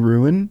Leaving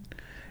Ruin,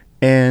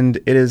 and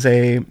it is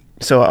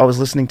so I was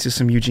listening to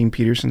some Eugene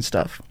Peterson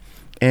stuff,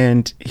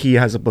 and he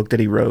has a book that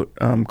he wrote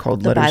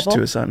called Letters Bible?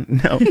 to a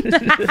Son. No.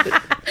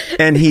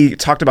 And he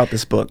talked about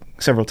this book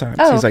several times.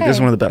 Oh, He's like, this is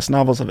okay. one of the best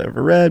novels I've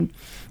ever read.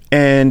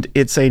 And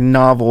it's a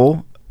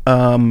novel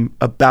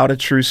about a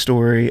true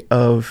story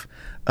of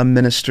a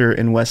minister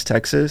in West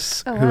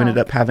Texas who ended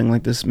up having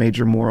like this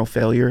major moral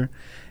failure.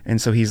 And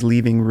so he's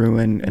leaving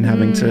Ruin and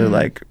having to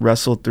like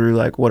wrestle through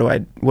like, what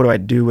do I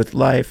do with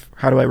life?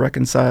 How do I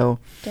reconcile?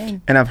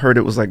 Dang. And I've heard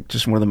it was like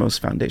just one of the most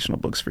foundational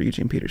books for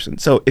Eugene Peterson.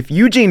 So if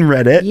Eugene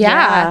read it,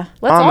 Yeah.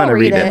 Let's I'm all gonna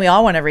read read it. it. We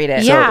all want to read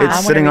it. Yeah. so I it's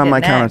wanna sitting read on it my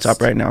next.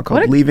 countertop right now What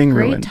called a Leaving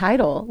great Ruin.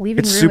 title.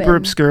 Leaving It's Ruin. super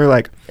obscure,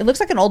 like, It looks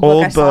like an old book.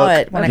 Old I saw book.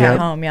 it when I Yeah. got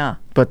home, yeah.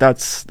 but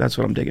that's what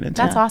I'm digging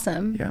into. That's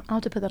awesome. Yeah. I'll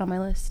have to put that on my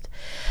list.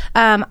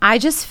 I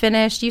just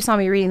finished, you saw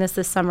me reading this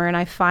summer, and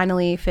I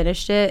finally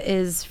finished it,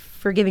 is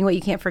Forgiving What You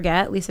Can't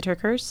Forget, Lisa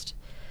Turkhurst.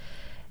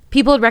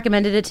 People had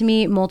recommended it to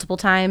me multiple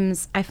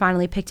times. I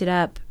finally picked it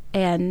up,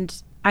 and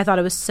I thought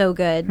it was so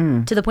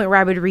good to the point where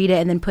I would read it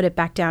and then put it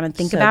back down and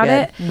think So about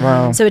good. it.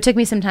 Wow. So it took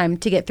me some time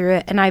to get through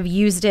it, and I've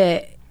used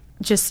it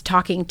just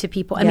talking to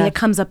people. I mean, Yeah. it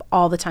comes up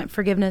all the time.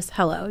 Forgiveness,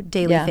 hello,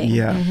 daily Yeah. thing.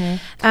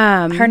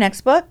 Yeah. Her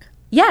next book?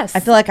 Yes. I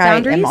feel like I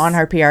am Boundaries? on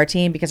her PR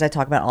team because I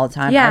talk about it all the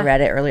time. Yeah. I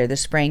read it earlier this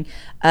spring.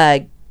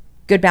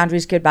 Good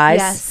Boundaries, Goodbyes.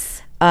 Yes.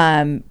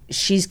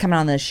 She's coming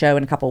on the show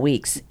in a couple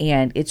weeks,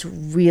 and it's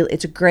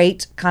a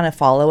great kind of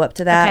follow up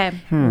to that. Okay.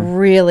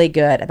 Really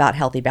good about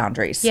healthy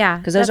boundaries. Yeah,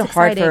 because those are that's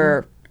hard exciting.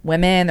 for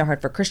women. They're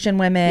hard for Christian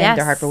women. Yes.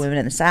 They're hard for women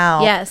in the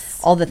South. Yes.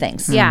 All the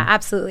things. Yeah,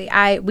 absolutely.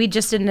 We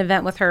just did an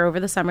event with her over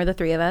the summer, the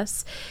three of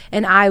us,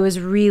 and I was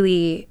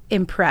really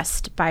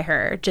impressed by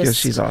her. Yeah,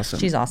 she's awesome.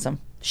 She's awesome.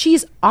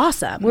 She's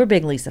awesome. We're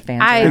big Lisa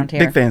fans around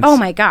here. Big fans. Oh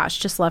my gosh,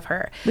 just love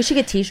her. We should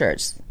get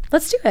T-shirts.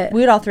 Let's do it.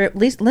 We would all three. At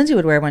least Lindsay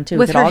would wear one too.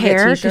 With we could her all get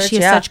hair, 'cause T-shirts. she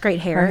has such great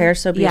hair. Her hair's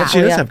so beautiful. Yeah.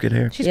 She does have good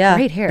hair. She's Yeah.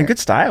 great hair. And good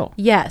style.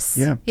 Yes.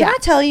 Yeah. Can I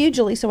tell you,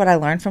 Jaleesa, what I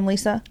learned from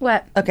Lisa?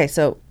 What? Okay,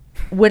 so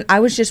when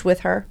I was just with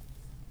her,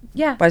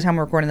 Yeah. by the time we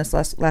were recording this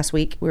last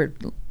week, we were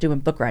doing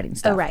book writing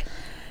stuff. Oh, right.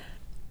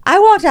 I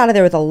walked out of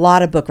there with a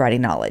lot of book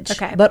writing knowledge.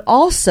 Okay. But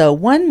also,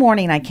 one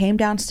morning I came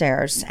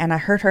downstairs and I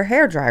heard her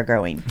hair dryer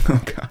going.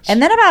 Oh, gosh.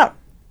 And then about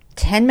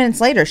 10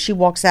 minutes later, she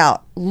walks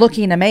out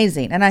looking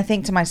amazing. And I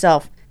think to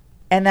myself,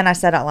 and then I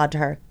said out loud to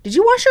her, "Did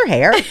you wash your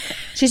hair?"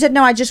 She said,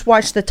 "No, I just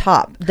washed the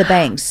top, the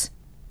bangs."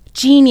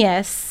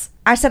 Genius.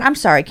 I said, "I'm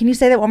sorry, can you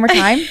say that one more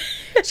time?"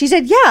 She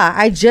said, "Yeah,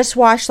 I just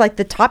washed like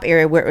the top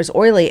area where it was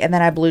oily and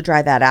then I blew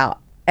dry that out."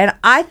 And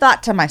I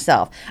thought to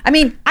myself, I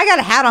mean, I got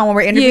a hat on when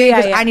we're interviewing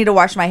because I need to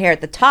wash my hair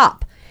at the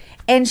top.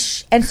 And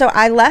so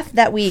I left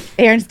that week.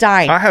 Aaron's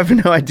dying. I have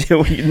no idea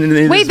what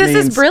Wait, this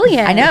is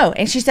brilliant. I know.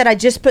 And she said, I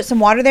just put some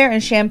water there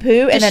and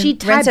shampoo. Does and then she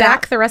tie rinse it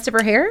back out. the rest of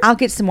her hair? I'll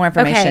get some more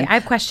information. Okay, I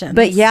have questions.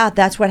 But yeah,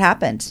 that's what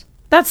happened.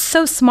 That's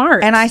so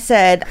smart. And I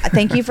said,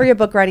 thank you for your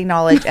book writing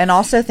knowledge. And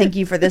also thank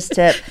you for this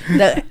tip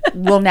that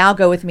will now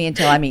go with me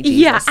until I meet Jesus.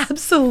 Yeah,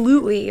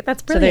 absolutely.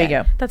 That's So there brilliant. you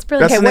go. That's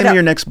brilliant. That's Okay, the name what of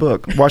your next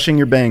book, Washing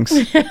Your Bangs.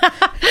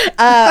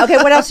 Okay,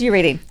 what else are you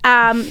reading?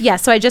 Yeah,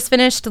 so I just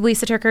finished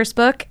Lisa TerKeurst's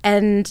book,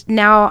 and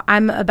now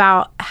I'm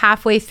about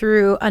halfway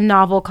through a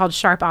novel called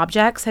Sharp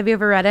Objects. Have you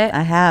ever read it?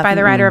 I have. By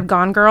the writer of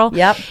Gone Girl.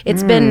 Yep.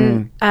 It's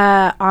been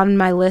on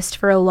my list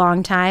for a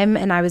long time,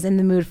 and I was in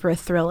the mood for a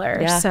thriller.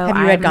 Yeah. So Have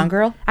you read Gone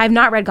Girl? I've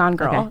not read Gone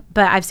Girl, Okay.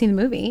 but I've seen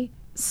the movie.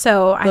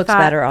 So I Book's thought,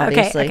 better,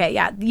 obviously. Okay,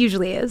 yeah,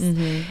 usually is. And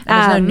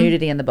there's no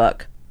nudity in the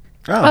book.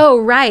 Oh,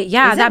 right,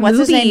 yeah, Is that what's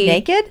movie. his name,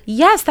 Naked?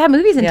 Yes, that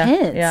movie's Yeah.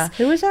 intense. Yeah.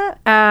 Who was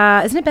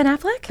that? Isn't it Ben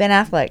Affleck? Ben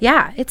Affleck.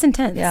 Yeah, it's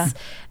intense. Yeah.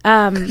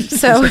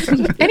 So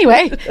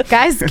anyway,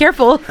 guys,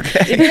 careful.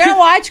 If you're going to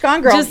watch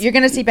Gone Girl, Just you're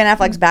going to see Ben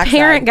Affleck's backside.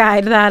 Parent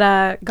guide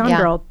that Gone Yeah,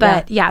 Girl.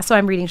 But yeah, so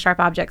I'm reading Sharp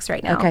Objects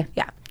right now. Okay.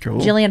 Yeah. Cool.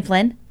 Gillian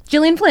Flynn.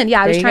 Gillian Flynn.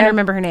 Yeah, I was you trying go. to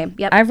remember her name.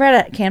 Yep. I've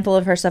read a handful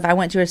of her stuff. I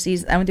went through a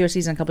season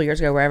a couple years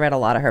ago where I read a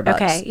lot of her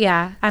books. Okay.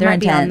 Yeah, I They're might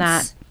be on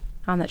intense.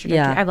 that trajectory.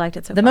 Yeah. I've liked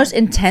it so The far. most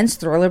intense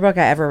thriller book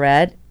I ever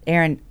read,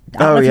 Aaron, I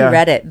don't Oh, know if yeah. you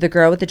read it. The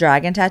Girl with the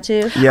Dragon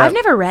Tattoo. Yeah. I've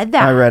never read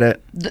that. I read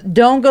it.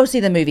 Don't go see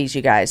the movies,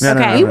 you guys. No, no,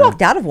 Okay. no, We no.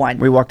 walked out of one.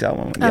 We walked out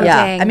one. Oh,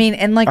 yeah. dang. I mean,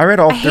 and like, I read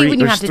all I hate three. when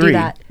you There's have to three. do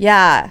that.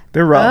 yeah.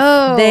 They're rough.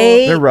 Oh.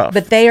 They're rough.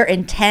 But they are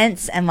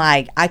intense and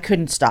like, I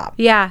couldn't stop.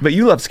 Yeah. But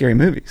you love scary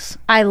movies.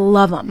 I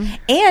love them.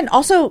 And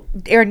also,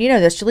 Aaron, you know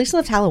this, Jaleesa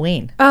loves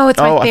Halloween. Oh, it's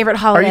my favorite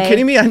holiday. Are you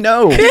kidding me? I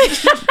know.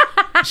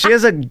 She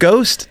has a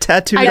ghost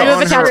tattooed I do have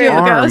on a tattoo her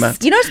of a arm.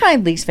 ghost. You know it's my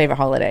least favorite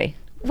holiday?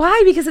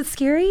 Why? Because it's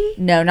scary?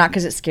 No, not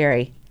because it's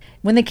scary.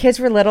 When the kids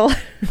were little,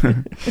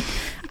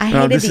 I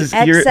hated this the is-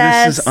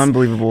 excess. this is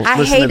unbelievable. I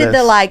Listen to hated the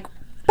this. like,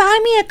 buy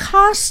me a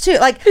costume.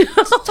 Like,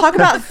 talk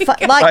about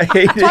I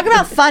hate talk it.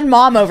 about fun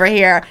mom over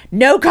here.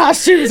 No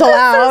costumes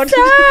allowed.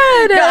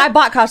 sad. No, I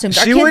bought costumes.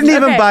 Our She kids- wouldn't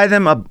even okay. buy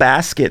them a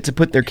basket to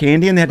put their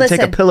candy in. They had to take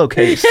Listen. a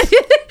pillowcase.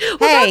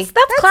 Hey,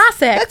 that's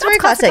classic. That's very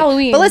classic classic.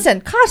 Halloween. But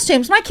listen,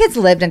 costumes. My kids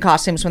lived in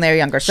costumes when they were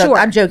younger, so Sure.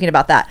 I'm joking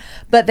about that.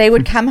 But they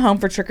would come home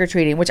for trick or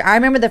treating, which I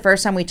remember the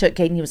first time we took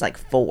Caden. He was like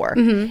 4,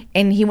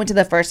 and he went to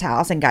the first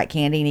house and got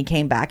candy, and he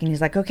came back and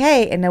he's like,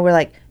 "Okay," and then we're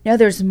like, "No,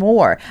 there's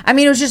more." I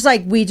mean, it was just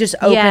like we just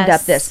opened Yes.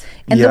 up this.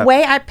 And Yeah. the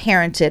way I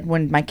parented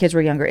when my kids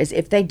were younger is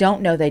if they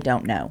don't know, they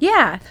don't know.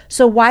 Yeah.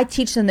 So why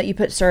teach them that you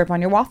put syrup on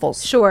your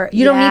waffles? Sure.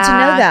 You don't need to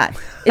know Yeah. that.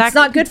 It's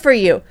not good for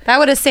you. That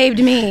would have saved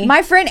me.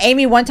 My friend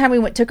Amy, one time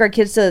took our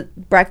kids to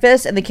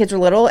breakfast and the kids were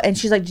little and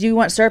she's like, "Do you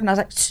want syrup?" And I was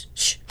like, "Shh,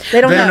 shh.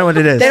 They don't They know. don't know what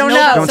it is. They don't Nope.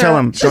 know. Don't tell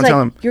them. She's Don't like, tell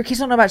them. "Your kids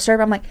don't know about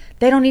syrup." I'm like,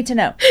 "They don't need to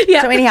know."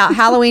 Yeah. So anyhow,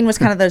 Halloween was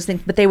kind of those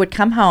things, but they would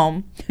come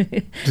home.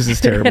 This is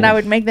terrible. And I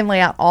would make them lay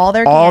out all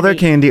their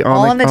candy on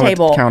all the- on the on the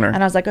table. counter.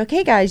 And I was like,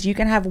 "Okay, guys, you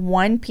can have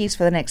one piece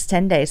for the next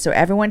 10 days. So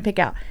everyone pick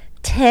out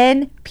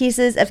 10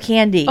 pieces of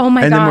candy." oh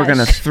my and gosh. then we're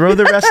going to throw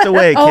the rest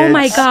away, kids. Oh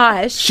my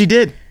gosh. She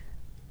did.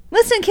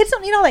 Listen, kids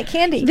don't need all that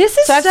candy. This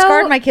is so I've so-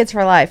 scarred my kids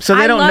for life. So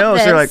they I don't love know.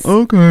 So they're like, this.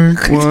 okay,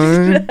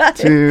 1,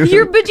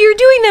 2. But you're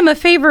doing them a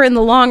favor in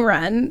the long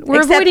run.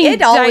 We're Except avoiding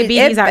it always-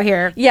 diabetes it- out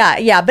here.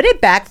 Yeah, but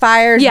it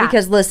backfires Yeah.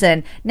 because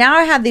listen, now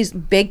I have these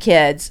big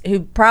kids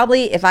who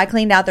probably, if I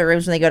cleaned out their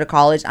rooms when they go to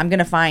college, I'm going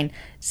to find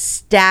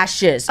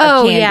stashes of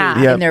Oh, candy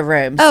yeah. Yep. in their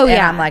rooms. Oh, and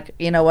yeah. I'm like,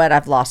 you know what?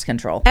 I've lost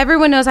control.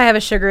 Everyone knows I have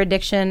a sugar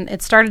addiction.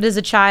 It started as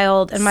a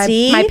child, and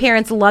See? my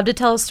parents love to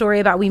tell a story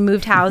about we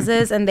moved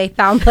houses and they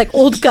found like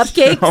old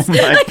cupcakes Oh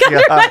my like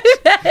under my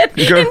bed and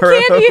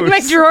candy in my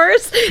Gross.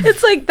 drawers.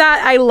 It's like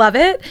that. I love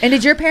it. And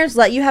did your parents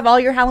let you have all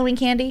your Halloween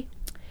candy?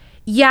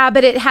 Yeah,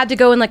 but it had to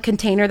go in like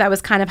container that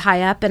was kind of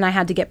high up, and I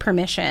had to get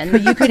permission.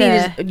 But you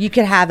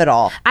could have it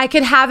all. I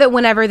could have it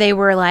whenever they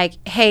were like,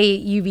 "Hey,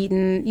 you've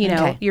eaten,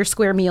 your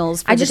square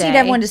meals." For I just need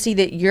everyone to see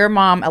that your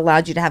mom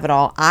allowed you to have it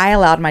all. I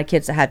allowed my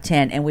kids to have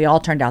 10, and we all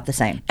turned out the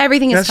same.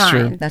 Everything is That's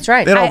fine. true. That's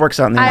right. It all works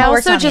out in the end. I All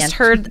works also out in the just end.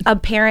 heard a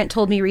parent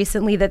told me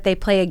recently that they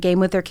play a game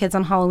with their kids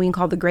on Halloween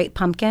called the Great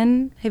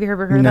Pumpkin. Have you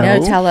ever heard of No.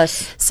 that? No, tell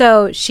us.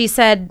 So she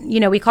said,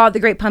 we call it the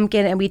Great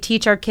Pumpkin, and we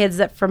teach our kids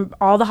that from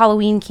all the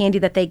Halloween candy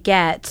that they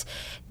get,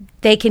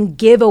 they can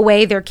give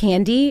away their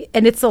candy,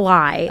 and it's a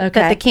lie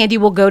Okay. that the candy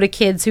will go to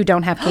kids who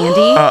don't have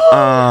candy.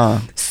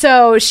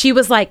 So she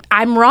was like,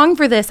 I'm wrong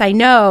for this, I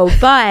know,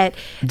 but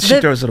She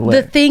throws it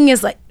away. The thing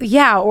is like,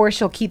 yeah, or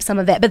she'll keep some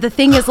of it. But the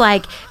thing is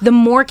like, the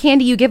more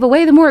candy you give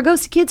away, the more it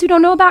goes to kids who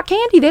don't know about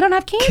candy. They don't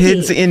have candy.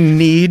 Kids in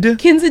need.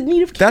 Kids in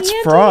need of candy.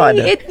 That's fraud.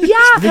 Yeah.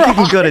 I think you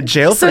can go to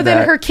jail So for then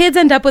that. her kids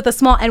end up with a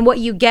small, and what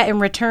you get in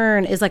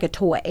return is like a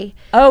toy.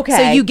 Okay.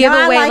 So you give No,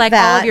 I away like like all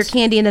that. of your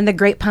candy, and then the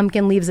Great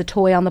Pumpkin leaves a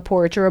toy on the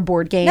porch or a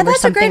board game Now, or that's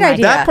a something great like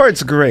idea. that. That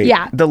part's great.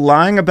 Yeah. The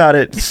lying about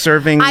it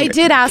serving I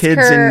did ask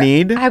kids her. in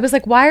need. I was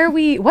like,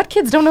 what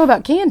kids don't know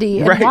about candy?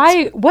 And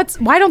Right.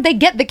 why don't they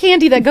get the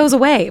candy that goes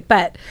away?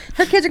 But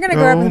Her kids are going to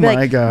grow up Oh and be my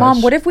like, gosh.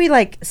 Mom, what if we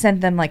like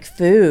sent them like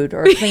food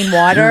or clean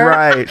water?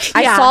 Right.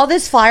 I Yeah. saw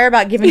this flyer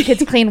about giving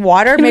kids clean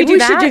water. we Maybe do we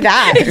should that? do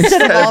that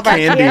instead of all of our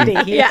Candy.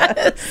 candy.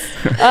 yes.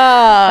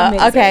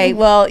 Amazing. Okay,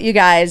 well, you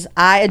guys,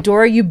 I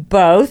adore you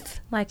both.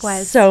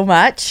 Likewise. So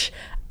much.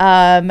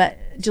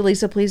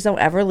 Jaleesa, please don't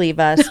ever leave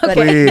us. But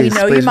we Please,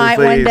 know you please, might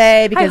please. one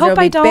day because hope there'll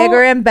be I don't.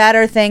 bigger and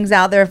better things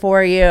out there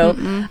for you.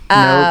 No,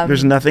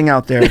 there's nothing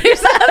out there.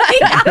 It's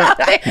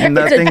a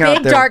Nothing out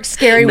big, there. dark,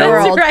 scary No-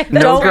 world. right.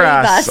 No Don't leave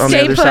grass us. on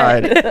Stay the other put.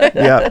 side.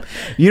 Yeah.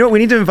 You know, we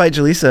need to invite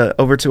Jaleesa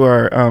over to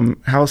our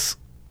house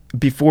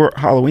before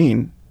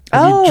Halloween.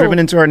 Have Oh. you driven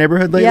into our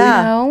neighborhood lately?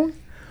 Yeah. No.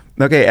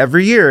 Okay,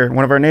 every year,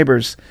 one of our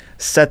neighbors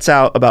sets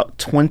out about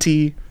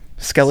 20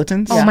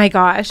 skeletons Oh my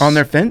gosh. on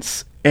their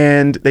fence,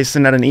 and they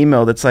send out an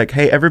email that's like,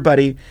 hey,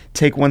 everybody,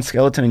 take one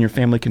skeleton and your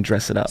family can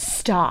dress it up.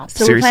 Stop.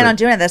 So we Seriously. plan on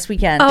doing it this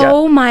weekend.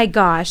 Oh my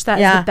gosh, that's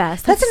Yeah. the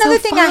best. That's so another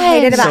thing I fun.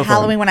 hated about So fun.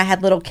 Halloween when I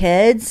had little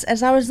kids,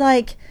 as I was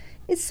like,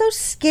 it's so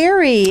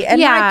scary. And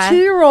Yeah. my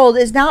 2-year-old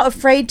is now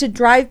afraid to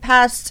drive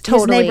past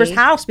Totally. his neighbor's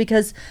house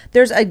because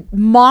there's a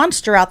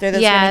monster out there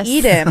that's going to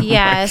eat him.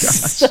 Yes.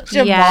 Such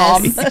a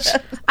yes.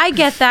 mom. I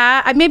get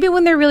that. Maybe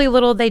when they're really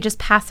little, they just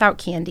pass out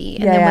candy.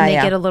 And then Yeah, when they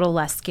yeah. get a little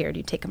less scared,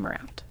 you take them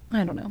around.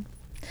 I don't know.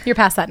 You're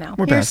past that now.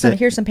 We're Here's past some, it.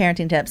 here's some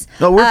parenting tips.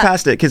 No, we're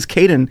past it because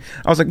Caden,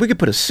 I was like, we could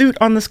put a suit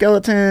on the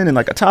skeleton and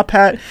like a top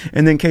hat.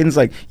 And then Caden's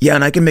like, yeah,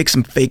 and I can make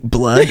some fake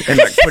blood and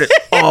like put it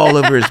all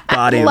over his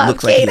body. It Love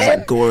looks like he's Caden.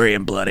 like gory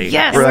and bloody.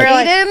 Yes, We're like, We're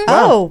like, Caden.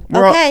 oh,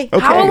 We're all- okay.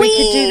 okay. We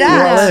could do We're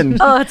all that. in.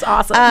 Oh, that's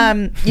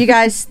awesome. You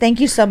guys, thank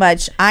you so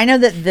much. I know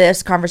that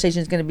this conversation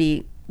is going to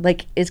be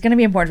it's going to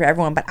be important for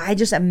everyone, but I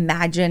just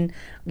imagine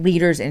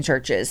leaders in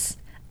churches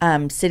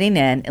sitting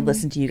in and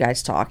listen to you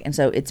guys talk. And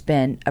so it's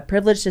been a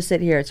privilege to sit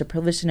here. It's a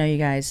privilege to know you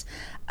guys.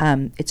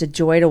 It's a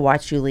joy to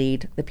watch you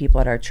lead the people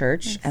at our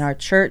church. And our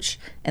church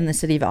in the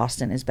city of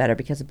Austin is better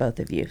because of both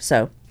of you.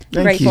 So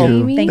Thank grateful.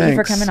 you. Thank you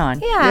for Thanks. coming on.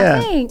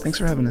 yeah, thanks. Thanks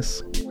for having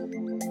us.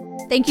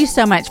 Thank you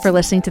so much for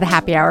listening to the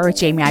Happy Hour with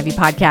Jamie Ivey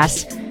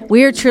podcast.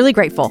 We are truly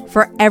grateful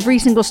for every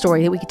single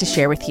story that we get to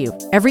share with you,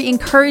 every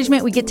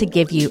encouragement we get to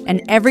give you,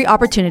 and every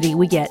opportunity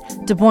we get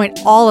to point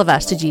all of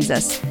us to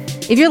Jesus.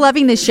 If you're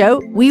loving this show,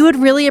 we would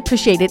really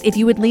appreciate it if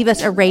you would leave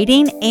us a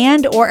rating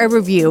and or a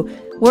review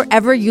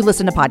wherever you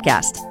listen to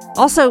podcasts.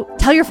 Also,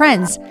 tell your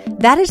friends.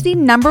 That is the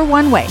number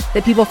one way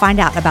that people find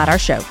out about our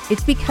show.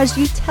 It's because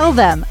you tell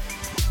them.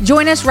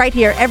 Join us right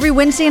here every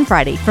Wednesday and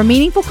Friday for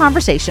meaningful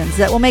conversations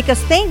that will make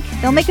us think,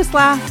 they'll make us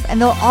laugh,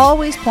 and they'll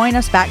always point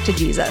us back to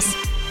Jesus.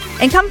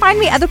 And come find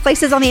me other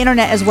places on the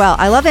internet as well.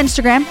 I love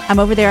Instagram. I'm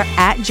over there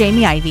at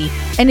Jamie Ivey.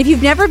 And if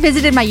you've never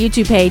visited my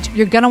YouTube page,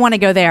 you're going to want to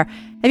go there.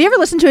 Have you ever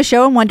listened to a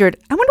show and wondered,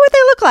 I wonder what they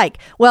look like?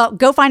 Well,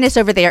 go find us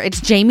over there.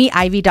 It's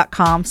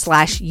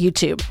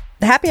jamieivey.com/YouTube.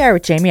 The Happy Hour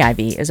with Jamie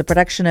Ivey is a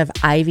production of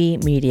Ivey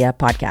Media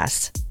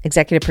Podcasts.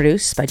 Executive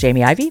produced by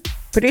Jamie Ivey,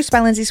 produced by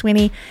Lindsay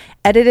Sweeney,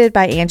 edited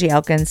by Angie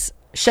Elkins,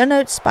 show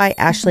notes by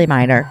Ashley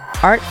Miner,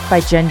 art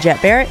by Jen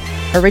Jett Barrett,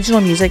 original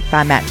music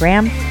by Matt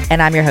Graham,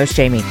 and I'm your host,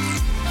 Jamie.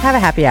 Have a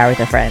happy hour with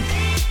a friend.